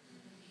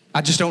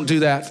 I just don't do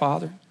that,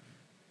 Father.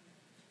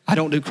 I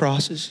don't do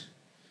crosses.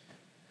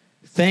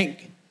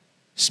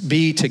 Thanks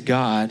be to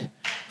God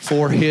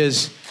for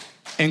his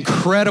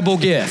incredible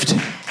gift.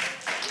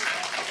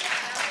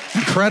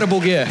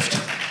 Incredible gift.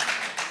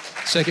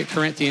 2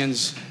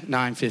 Corinthians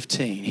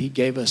 9:15. He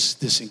gave us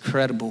this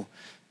incredible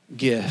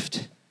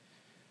gift.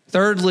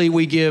 Thirdly,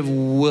 we give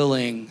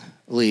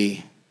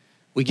willingly.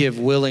 We give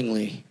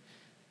willingly.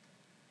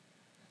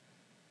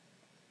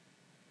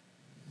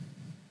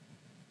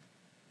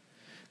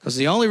 Because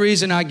the only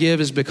reason I give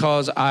is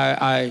because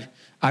I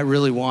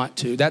really want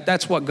to.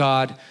 That's what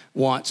God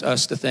wants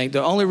us to think.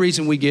 The only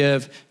reason we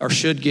give or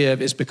should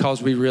give is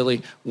because we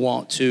really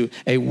want to.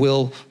 A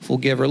willful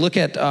giver. Look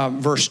at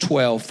verse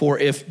 12. For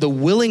if the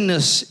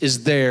willingness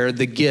is there,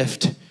 the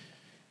gift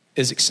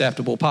is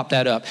acceptable. Pop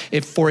that up.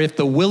 If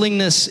the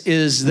willingness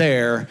is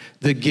there,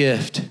 the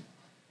gift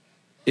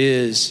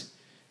is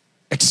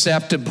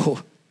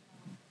acceptable.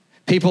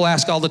 People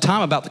ask all the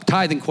time about the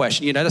tithing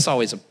question. You know, that's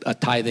always a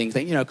tithing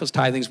thing, you know, because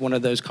tithing is one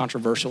of those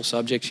controversial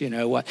subjects. You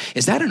know, what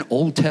is that an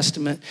Old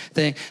Testament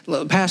thing?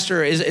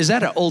 Pastor, is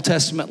that an Old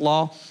Testament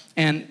law?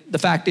 And the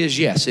fact is,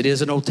 yes, it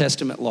is an Old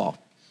Testament law.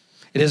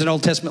 It is an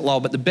Old Testament law,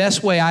 but the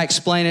best way I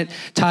explain it,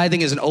 tithing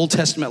is an Old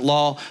Testament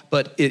law,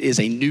 but it is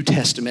a New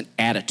Testament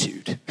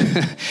attitude.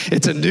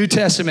 It's a New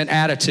Testament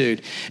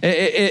attitude.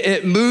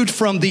 It moved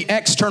from the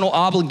external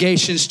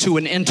obligations to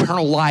an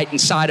internal light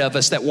inside of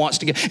us that wants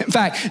to give. In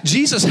fact,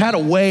 Jesus had a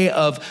way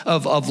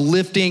of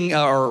lifting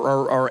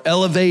or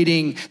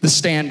elevating the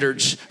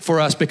standards for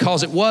us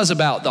because it was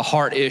about the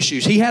heart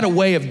issues. He had a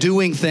way of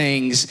doing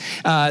things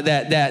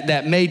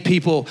that made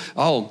people,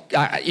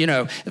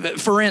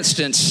 for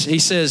instance, he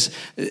says,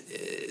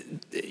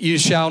 you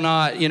shall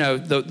not, you know,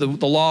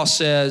 the law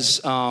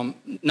says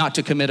not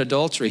to commit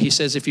adultery. He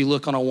says if you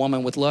look on a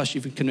woman with lust,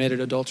 you've committed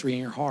adultery in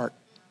your heart.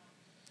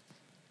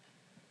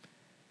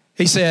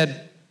 He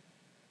said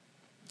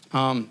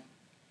the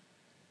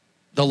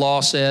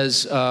law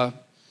says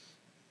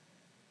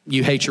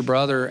you hate your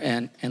brother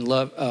and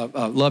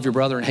love your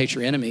brother and hate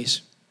your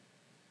enemies.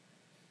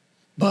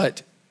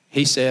 But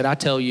he said, I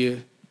tell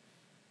you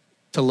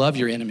to love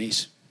your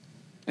enemies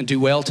and do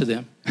well to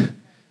them.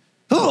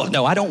 Oh,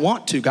 no, I don't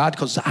want to, God,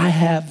 because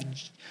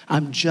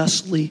I'm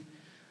justly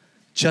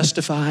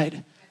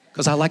justified,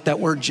 because I like that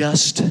word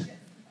just.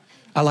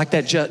 I like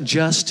that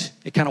just.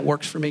 It kind of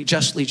works for me,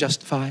 justly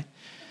justified.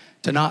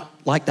 To not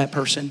like that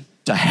person,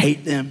 to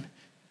hate them,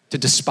 to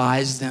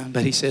despise them.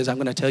 But he says, I'm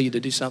going to tell you to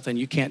do something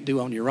you can't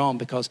do on your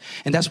own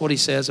and that's what he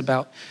says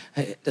about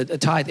the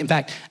tithe. In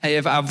fact,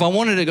 if I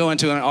wanted to go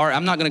into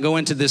I'm not going to go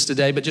into this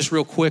today, but just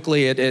real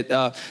quickly,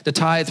 the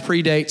tithe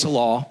predates a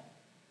law.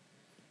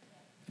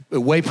 It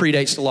way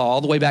predates the law,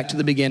 all the way back to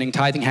the beginning.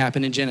 Tithing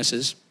happened in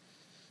Genesis.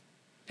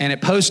 And it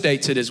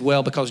postdates it as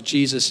well because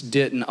Jesus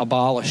didn't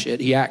abolish it.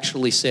 He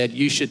actually said,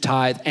 you should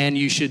tithe and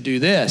you should do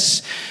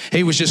this.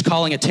 He was just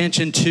calling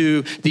attention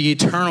to the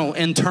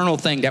internal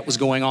thing that was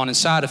going on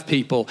inside of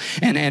people.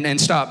 And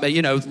stop,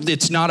 you know,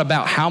 it's not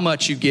about how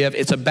much you give.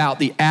 It's about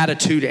the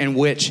attitude in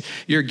which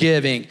you're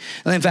giving.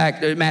 In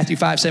fact, Matthew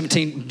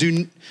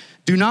 5:17,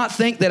 do not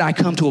think that I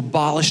come to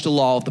abolish the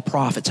law of the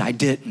prophets. I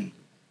didn't.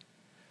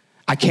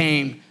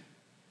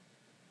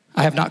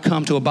 I have not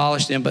come to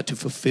abolish them, but to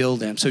fulfill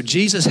them. So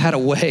Jesus had a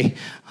way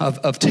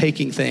of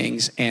taking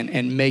things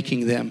and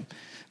making them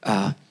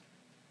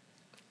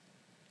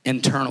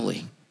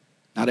internally,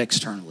 not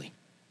externally.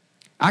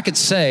 I could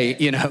say,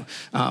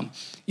 man,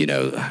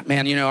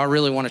 I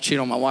really want to cheat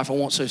on my wife. I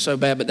want to so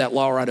bad, but that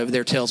law right over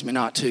there tells me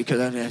not to,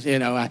 because we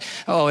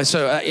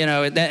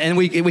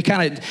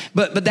kind of,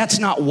 but that's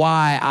not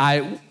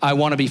why I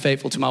want to be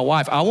faithful to my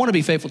wife. I want to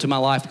be faithful to my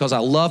wife because I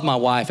love my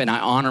wife and I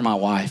honor my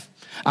wife.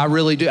 I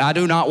really do. I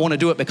do not want to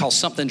do it because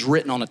something's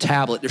written on a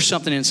tablet. There's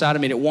something inside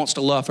of me that wants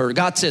to love her.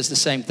 God says the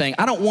same thing.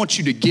 I don't want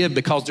you to give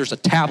because there's a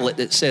tablet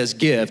that says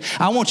give.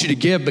 I want you to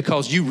give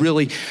because you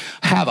really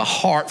have a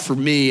heart for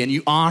me and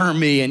you honor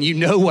me and you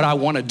know what I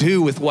want to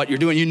do with what you're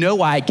doing. You know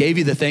why I gave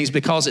you the things,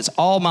 because it's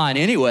all mine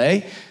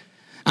anyway.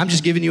 I'm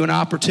just giving you an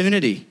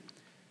opportunity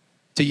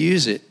to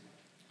use it.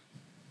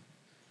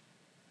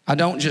 I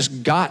don't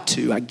just got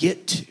to, I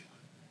get to.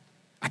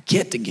 I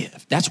get to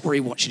give. That's where he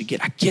wants you to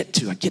get. I get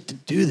to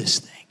do this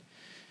thing.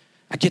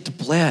 I get to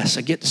bless.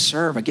 I get to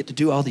serve. I get to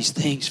do all these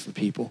things for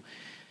people,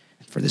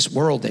 for this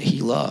world that he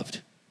loved.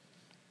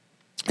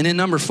 And then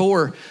number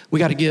 4, we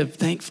got to give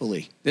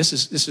thankfully. This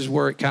is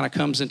where it kind of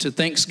comes into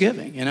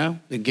Thanksgiving,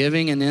 the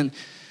giving. And then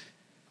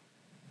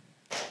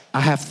I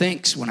have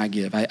thanks when I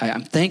give.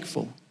 I'm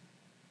thankful.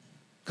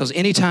 Because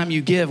anytime you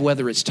give,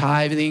 whether it's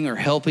tithing or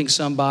helping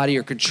somebody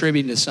or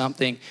contributing to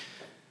something,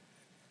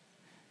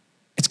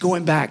 it's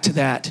going back to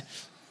that,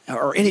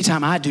 or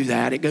anytime I do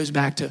that, it goes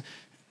back to,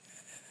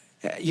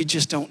 you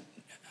just don't,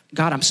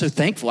 God, I'm so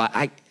thankful.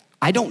 I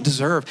don't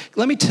deserve,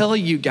 let me tell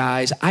you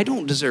guys, I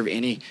don't deserve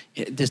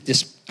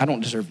I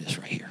don't deserve this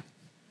right here.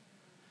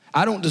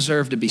 I don't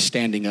deserve to be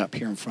standing up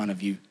here in front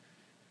of you,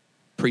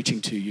 preaching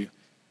to you,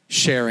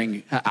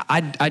 sharing.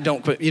 I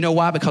don't, you know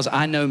why? Because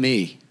I know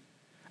me.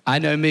 I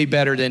know me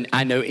better than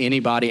I know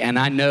anybody, and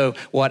I know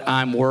what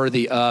I'm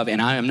worthy of, and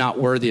I am not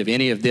worthy of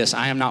any of this.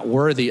 I am not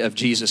worthy of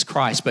Jesus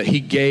Christ, but he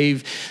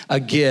gave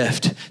a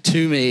gift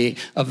to me.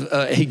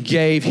 He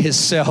gave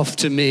himself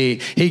to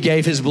me. He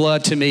gave his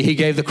blood to me. He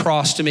gave the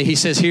cross to me. He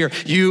says, here,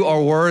 you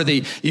are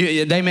worthy.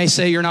 They may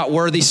say you're not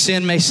worthy.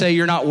 Sin may say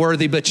you're not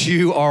worthy, but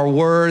you are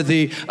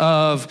worthy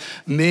of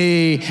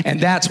me, and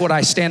that's what I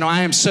stand on.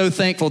 I am so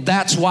thankful.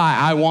 That's why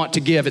I want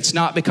to give. It's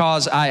not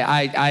because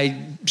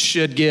I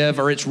should give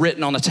or it's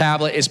written on a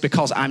tablet. It's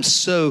because I'm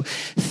so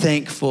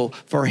thankful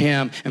for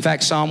him. In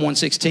fact, Psalm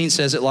 116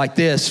 says it like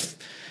this: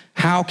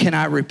 how can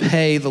I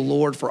repay the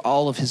Lord for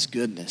all of his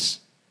goodness?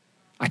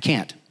 I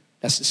can't.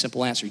 That's the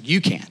simple answer. You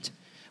can't.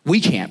 We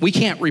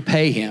can't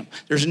repay him.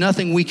 There's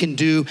nothing we can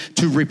do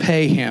to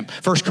repay him.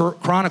 First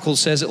Chronicles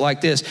says it like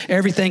this: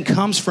 everything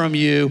comes from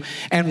you,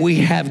 and we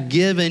have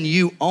given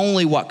you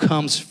only what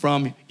comes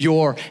from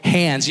your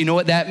hands. You know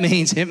what that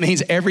means? It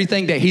means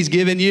everything that he's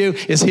given you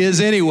is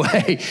his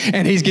anyway,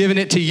 and he's given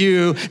it to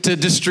you to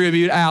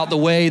distribute out the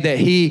way that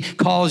he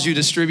calls you to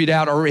distribute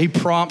out, or he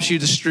prompts you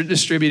to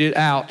distribute it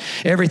out.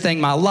 Everything,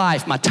 my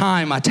life, my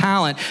time, my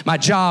talent, my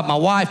job, my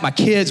wife, my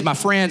kids, my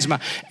friends,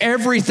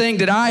 everything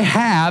that I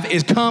have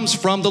comes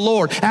from the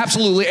Lord.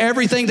 Absolutely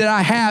everything that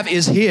I have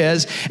is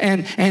his,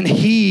 and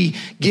he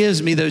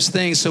gives me those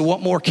things. So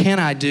what more can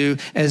I do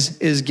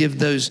is give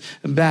those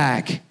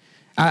back?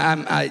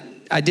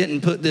 I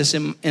didn't put this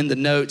in the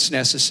notes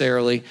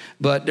necessarily,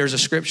 but there's a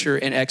scripture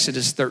in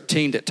Exodus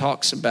 13 that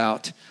talks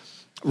about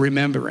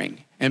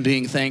remembering and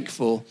being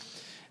thankful.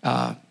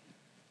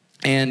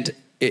 And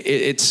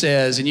it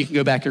says, and you can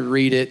go back and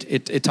read it,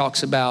 it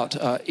talks about,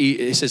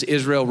 it says,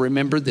 Israel,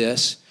 remember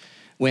this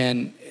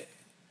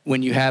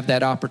when you have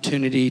that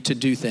opportunity to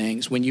do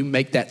things, when you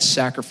make that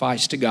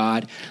sacrifice to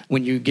God,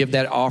 when you give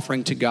that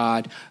offering to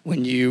God,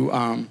 when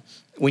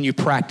you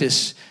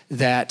practice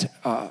that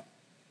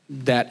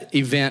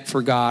event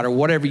for God, or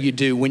whatever you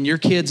do, when your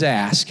kids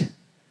ask,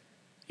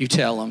 you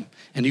tell them,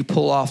 and you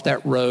pull off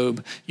that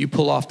robe, you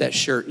pull off that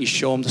shirt, and you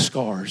show them the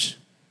scars.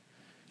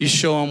 You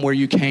show them where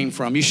you came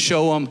from. You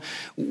show them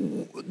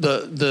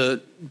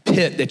the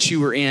pit that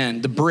you were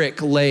in, the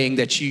brick laying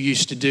that you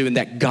used to do, and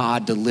that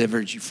God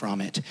delivered you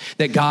from it,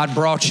 that God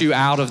brought you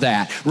out of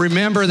that.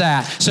 Remember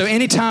that. So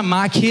anytime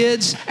my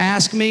kids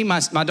ask me, my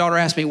daughter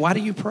asks me, why do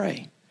you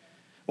pray?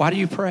 Why do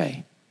you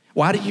pray?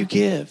 Why do you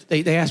give?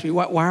 They ask me,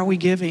 why are we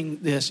giving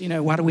this?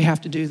 Why do we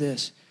have to do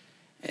this?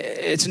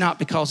 It's not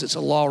because it's a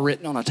law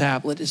written on a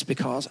tablet. It's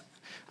because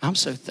I'm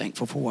so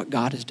thankful for what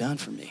God has done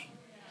for me.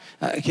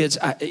 Kids,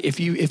 if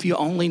you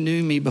only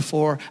knew me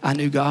before I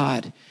knew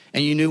God,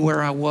 and you knew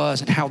where I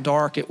was and how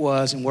dark it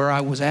was and where I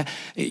was at,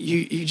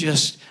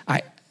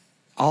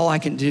 all I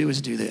can do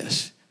is do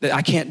this. That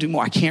I can't do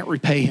more. I can't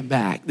repay him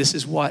back. This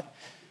is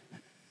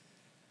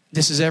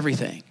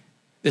everything.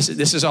 This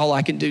is all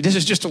I can do. This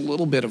is just a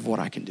little bit of what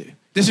I can do.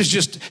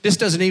 This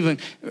doesn't even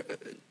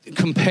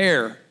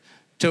compare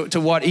to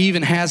what he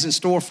even has in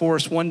store for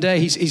us one day.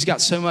 He's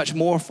got so much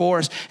more for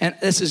us, and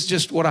this is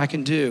just what I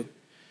can do.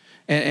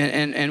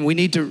 And we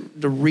need to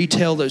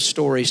retell those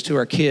stories to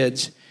our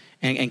kids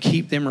and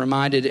keep them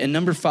reminded. And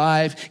number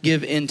 5,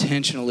 give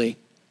intentionally.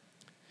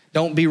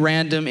 Don't be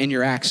random in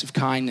your acts of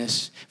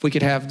kindness. If we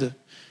could have the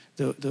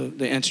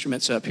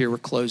instruments up here, we're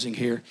closing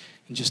here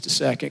in just a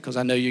second, because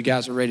I know you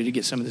guys are ready to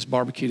get some of this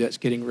barbecue that's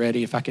getting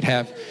ready. If I could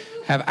have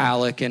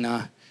Alec and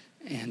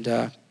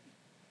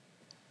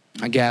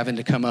Gavin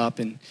to come up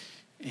and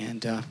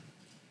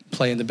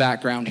play in the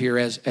background here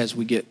as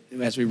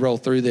we roll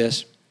through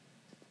this.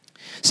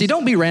 See,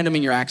 don't be random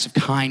in your acts of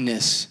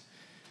kindness.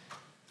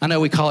 I know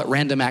we call it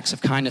random acts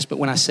of kindness, but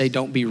when I say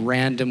don't be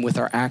random with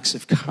our acts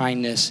of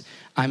kindness,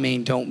 I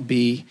mean don't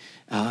be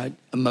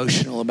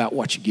emotional about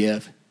what you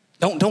give.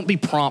 Don't be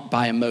prompt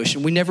by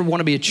emotion. We never want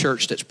to be a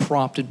church that's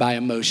prompted by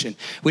emotion.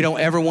 We don't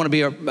ever want to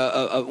be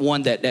a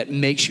one that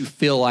makes you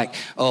feel like,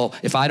 oh,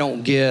 if I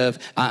don't give,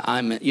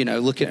 I'm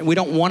looking. We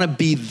don't want to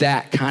be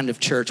that kind of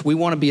church. We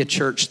want to be a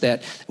church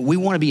that we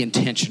want to be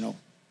intentional,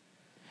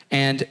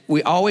 and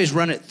we always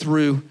run it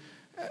through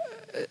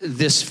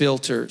this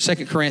filter.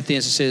 2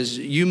 Corinthians says,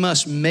 you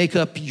must make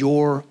up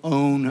your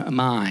own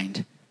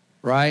mind,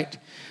 right,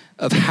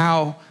 of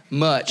how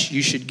much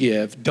you should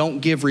give.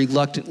 Don't give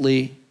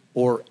reluctantly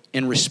or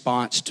in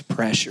response to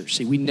pressure.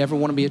 See, we never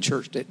want to be a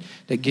church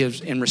that gives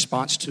in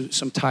response to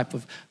some type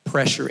of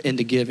pressure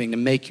into giving to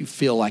make you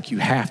feel like you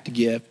have to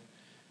give.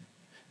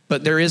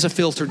 But there is a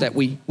filter that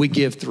we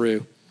give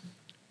through,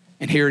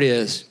 and here it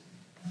is.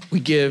 We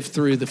give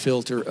through the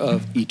filter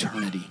of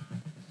eternity.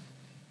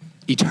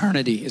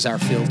 Eternity is our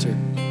filter.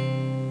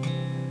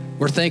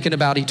 We're thinking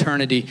about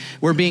eternity.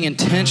 We're being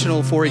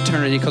intentional for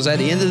eternity, because at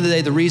the end of the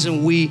day, the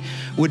reason we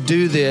would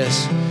do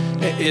this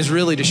is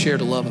really to share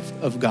the love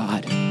of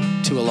God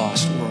to a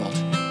lost world.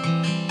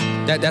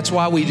 That's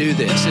why we do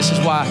this. This is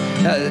why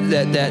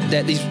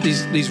that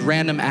these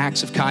random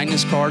acts of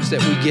kindness cards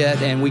that we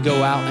get and we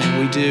go out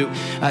and we do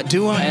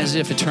them as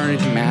if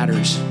eternity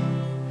matters.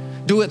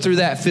 Do it through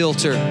that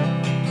filter.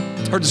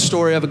 Heard the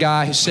story of a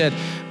guy who said,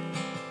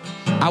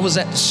 I was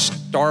at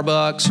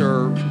Starbucks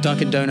or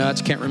Dunkin'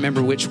 Donuts, can't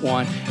remember which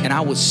one, and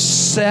I was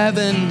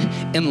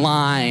 7 in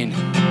line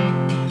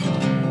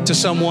to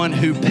someone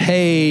who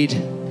paid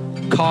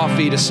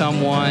coffee to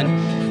someone,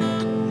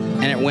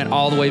 and it went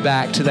all the way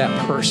back to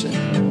that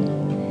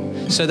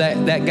person. So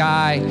that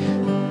guy,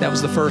 that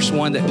was the first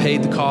one that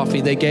paid the coffee.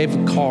 They gave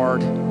a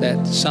card,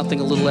 that's something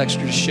a little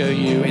extra to show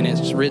you, and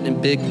it's written in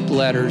big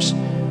letters,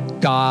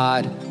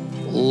 God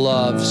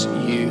loves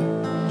you.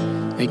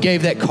 He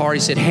gave that card. He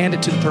said, hand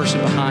it to the person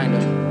behind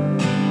him.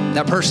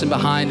 That person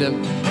behind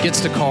him gets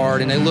the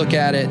card, and they look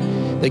at it.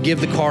 They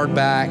give the card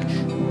back.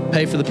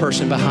 Pay for the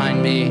person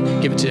behind me.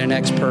 Give it to the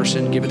next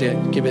person. Give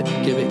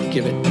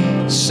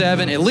it.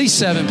 7, at least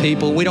 7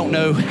 people. We don't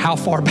know how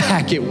far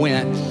back it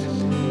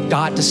went.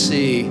 Got to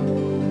see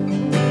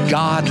that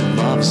God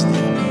loves them.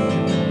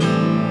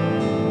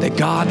 That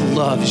God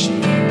loves you.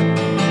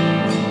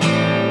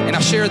 And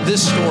I share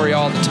this story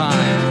all the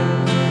time.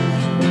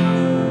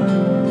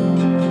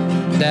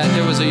 That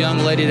there was a young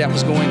lady that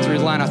was going through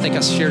the line. I think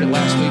I shared it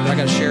last week, but I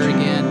got to share it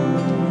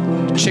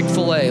again.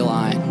 Chick-fil-A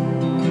line.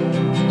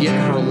 Getting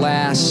her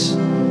last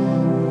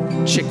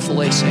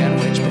Chick-fil-A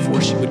sandwich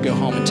before she would go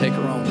home and take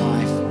her own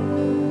life.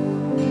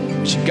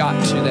 When she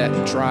got to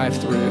that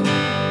drive-through,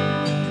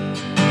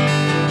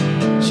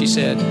 she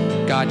said,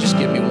 God, just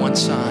give me one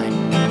sign.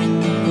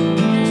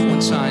 Just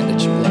one sign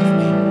that you love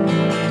me.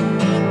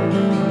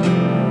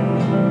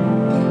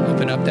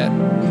 Open up that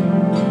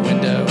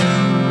window,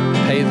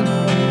 pay the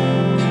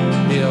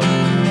bill.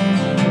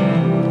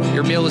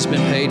 Your meal has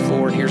been paid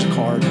for, and here's a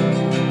card.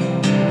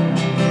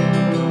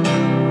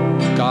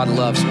 God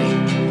loves me.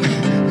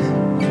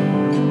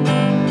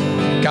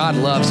 God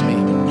loves me.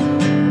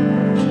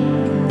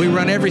 We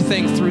run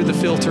everything through the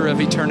filter of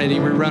eternity.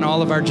 We run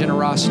all of our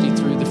generosity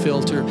through the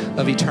filter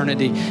of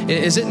eternity.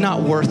 Is it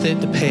not worth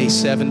it to pay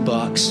 $7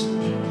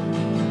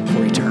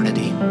 for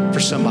eternity,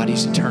 for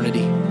somebody's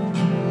eternity?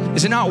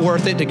 Is it not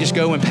worth it to just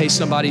go and pay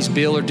somebody's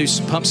bill or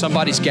pump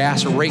somebody's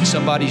gas or rake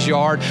somebody's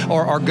yard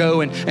or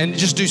go and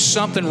just do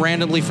something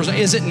randomly for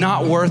something? Is it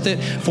not worth it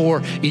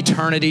for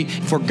eternity,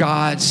 for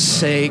God's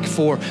sake,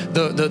 for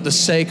the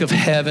sake of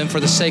heaven, for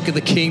the sake of the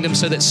kingdom,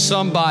 so that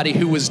somebody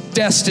who was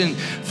destined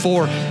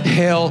for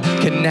hell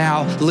can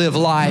now live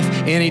life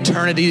in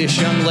eternity? This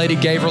young lady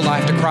gave her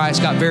life to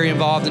Christ, got very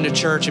involved in the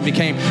church, and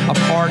became a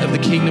part of the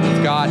kingdom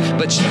of God.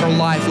 But her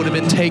life would have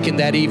been taken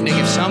that evening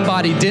if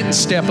somebody didn't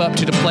step up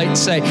to the plate and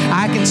say,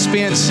 I can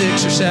spend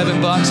 $6 or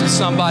 $7 on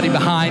somebody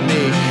behind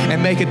me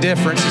and make a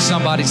difference in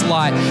somebody's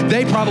life.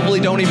 They probably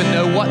don't even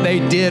know what they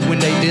did when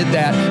they did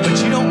that, but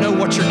you don't know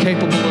what you're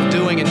capable of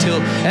doing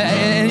until,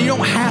 and you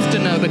don't have to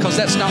know, because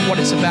that's not what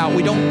it's about.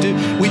 We do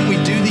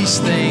these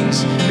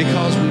things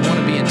because we want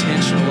to be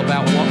intentional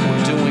about what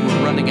we're doing.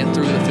 We're running it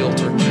through the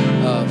filter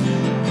of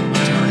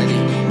eternity.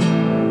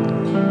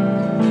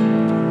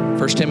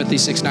 1 Timothy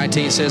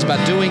 6:19 says, by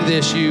doing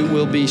this, you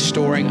will be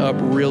storing up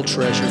real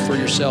treasure for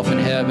yourself in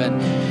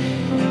heaven.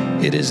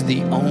 It is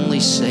the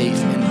only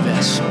safe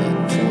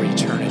investment for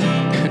eternity.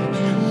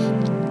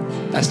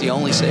 That's the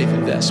only safe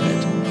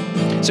investment.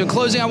 So in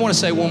closing, I want to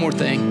say one more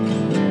thing.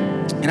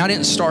 And I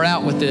didn't start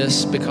out with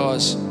this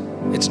because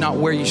it's not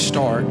where you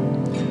start.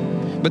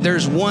 But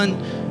there's one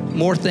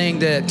more thing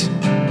that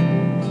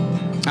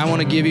I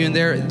want to give you. And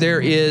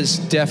there is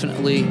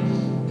definitely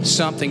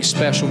something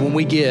special when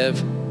we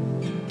give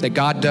that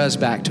God does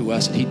back to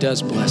us, and He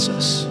does bless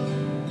us.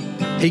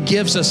 He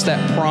gives us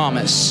that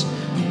promise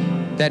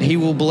that He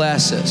will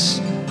bless us.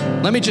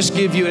 Let me just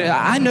give you,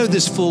 I know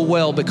this full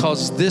well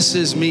because this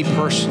is me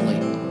personally.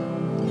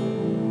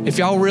 If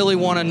y'all really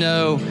want to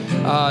know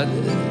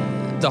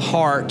the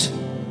heart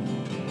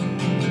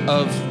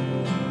of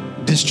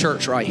this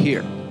church right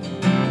here,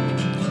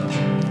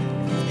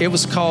 it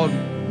was called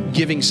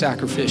giving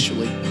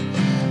sacrificially.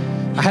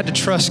 I had to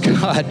trust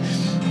God.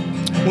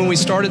 When we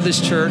started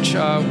this church,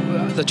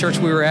 the church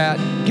we were at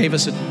gave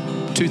us a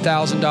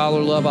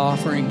 $2,000 love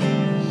offering.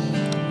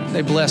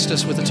 They blessed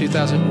us with a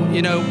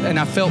 $2,000, and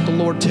I felt the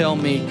Lord tell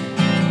me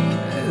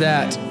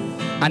that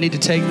I need to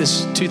take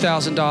this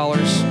 $2,000,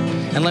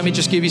 and let me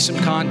just give you some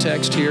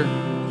context here,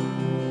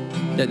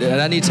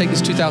 that I need to take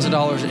this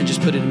 $2,000 and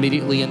just put it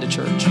immediately into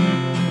church.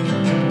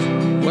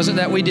 It wasn't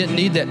that we didn't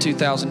need that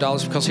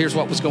 $2,000, because here's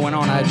what was going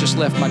on. I had just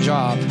left my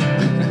job.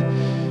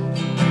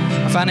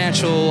 A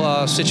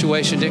financial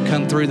situation didn't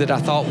come through that I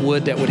thought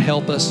that would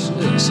help us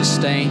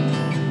sustain.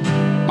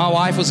 My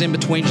wife was in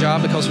between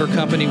jobs because her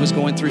company was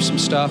going through some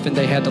stuff and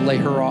they had to lay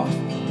her off.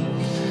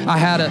 I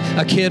had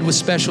a kid with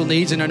special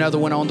needs and another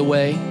one on the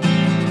way.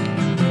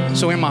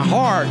 So in my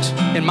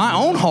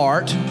own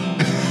heart,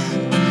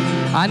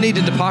 I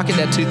needed to pocket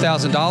that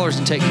 $2,000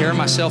 and take care of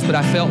myself, but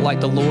I felt like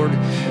the Lord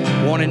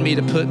wanted me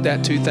to put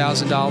that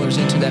 $2,000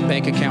 into that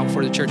bank account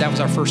for the church. That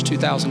was our first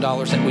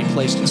 $2,000 that we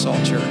placed in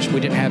Salt Church. We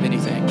didn't have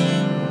anything.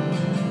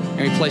 And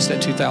we placed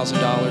that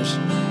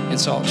 $2,000 in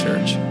Salt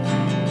Church.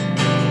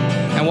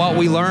 And what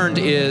we learned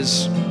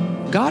is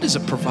God is a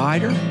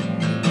provider.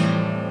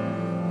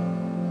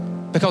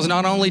 Because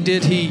not only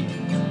did He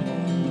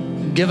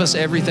give us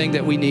everything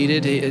that we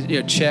needed,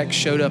 checks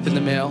showed up in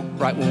the mail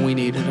right when we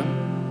needed them.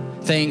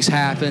 Things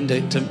happened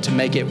to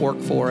make it work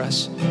for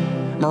us.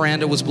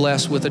 Miranda was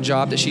blessed with a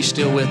job that she's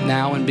still with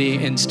now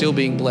and still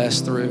being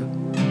blessed through.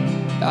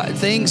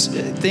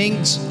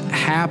 Things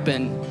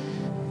happen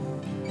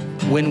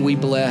when we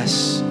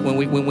bless,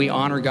 when we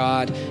honor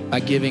God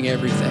by giving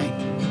everything.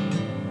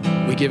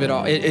 We give it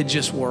all. It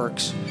just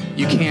works.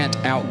 You can't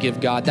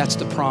outgive God. That's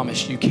the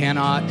promise. You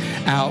cannot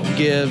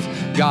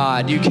outgive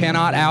God. You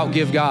cannot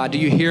outgive God. Do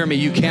you hear me?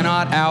 You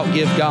cannot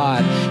outgive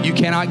God. You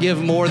cannot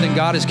give more than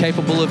God is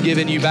capable of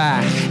giving you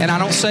back. And I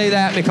don't say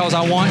that because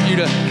I want you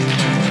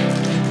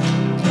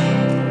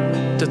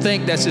to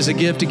think that's as a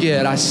gift to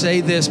get. I say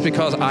this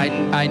because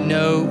I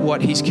know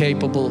what he's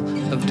capable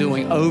of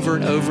doing over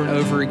and over and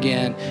over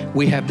again.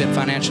 We have been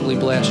financially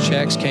blessed.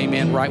 Checks came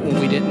in right when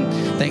we didn't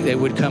think they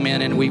would come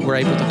in, and we were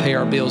able to pay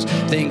our bills.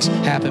 Things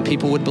happen.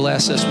 People would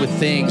bless us with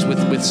things,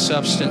 with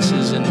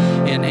substances and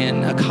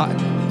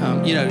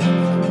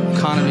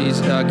economies,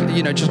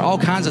 just all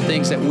kinds of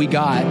things that we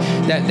got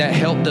that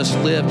helped us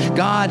live.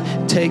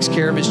 God takes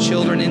care of his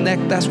children, and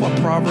that's what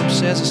Proverbs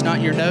says. It's not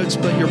in your notes,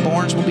 but your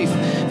barns will be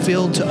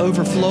filled to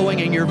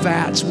overflowing, and your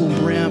vats will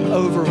brim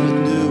over with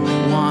new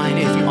wine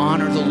if you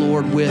honor the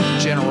Lord with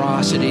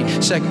generosity.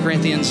 2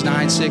 Corinthians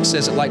 9:6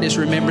 says it like this: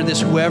 remember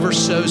this, whoever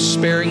sows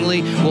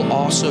sparingly will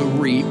also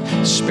reap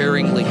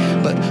sparingly,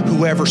 but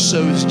whoever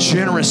sows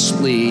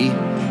generously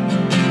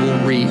will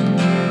reap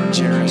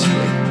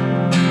generously.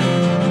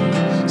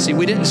 See,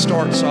 we didn't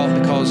start Salt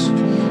because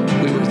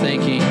we were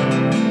thinking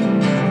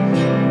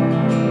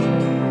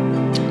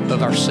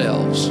of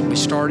ourselves. We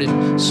started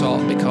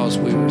Salt because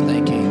we were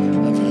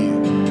thinking of you.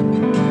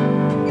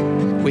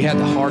 We had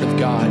the heart of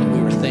God, and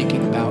we were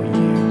thinking about you.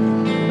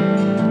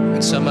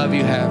 And some of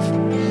you have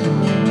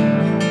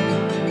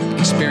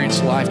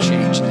experienced life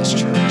change in this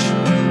church.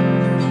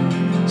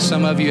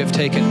 Some of you have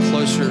taken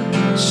closer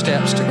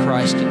steps to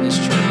Christ in this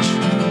church.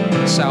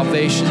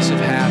 Salvations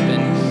have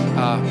happened.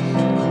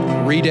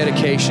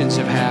 Rededications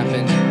have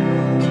happened.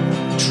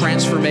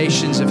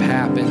 Transformations have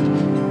happened.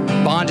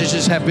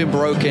 Bondages have been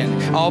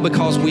broken. All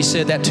because we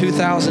said that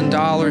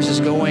 $2,000 is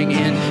going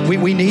in.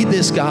 We need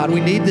this, God. We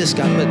need this,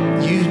 God. But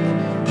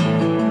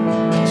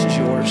this is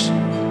yours.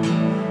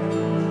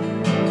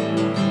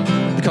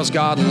 Because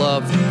God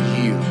loved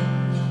you.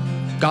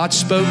 God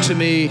spoke to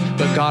me,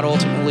 but God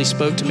ultimately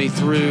spoke to me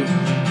through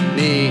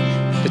me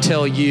to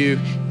tell you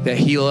that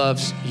he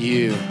loves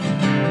you.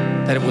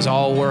 That it was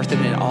all worth it,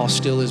 and it all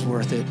still is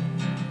worth it.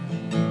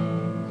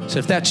 So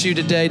if that's you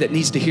today that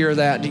needs to hear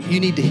that, you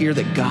need to hear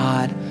that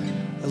God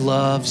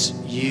loves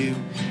you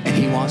and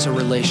he wants a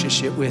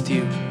relationship with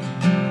you.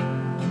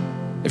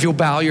 If you'll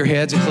bow your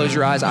heads and close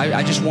your eyes,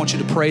 I just want you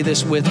to pray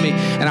this with me,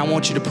 and I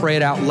want you to pray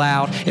it out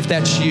loud. If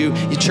that's you,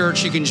 your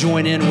church, you can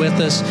join in with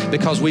us,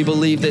 because we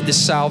believe that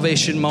this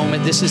salvation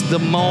moment, this is the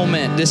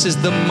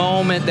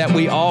moment that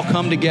we all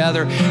come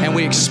together and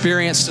we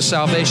experience the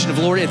salvation of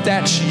the Lord. If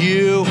that's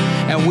you,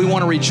 and we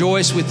want to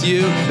rejoice with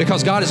you,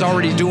 because God is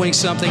already doing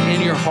something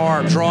in your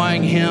heart,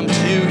 drawing him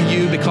to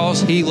you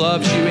because he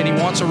loves you and he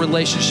wants a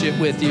relationship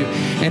with you.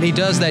 And he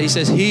does that. He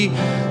says, he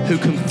who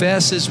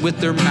confesses with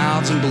their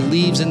mouths and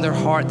believes in their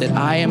heart that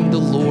I am the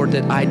Lord,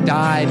 that I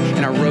died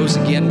and I rose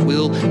again,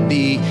 will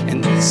be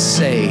and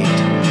saved.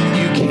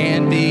 You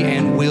can be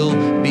and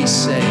will be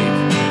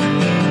saved.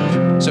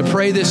 So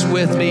pray this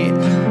with me.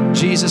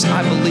 Jesus,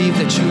 I believe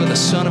that you are the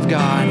Son of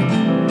God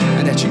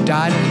and that you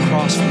died on the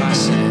cross for my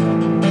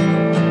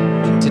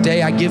sin.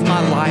 Today I give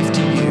my life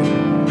to you.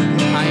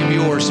 I am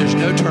yours. There's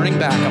no turning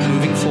back. I'm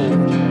moving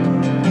forward.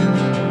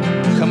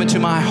 Come into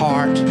my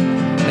heart.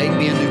 Make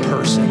me a new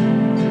person.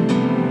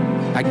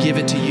 I give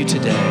it to you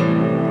today.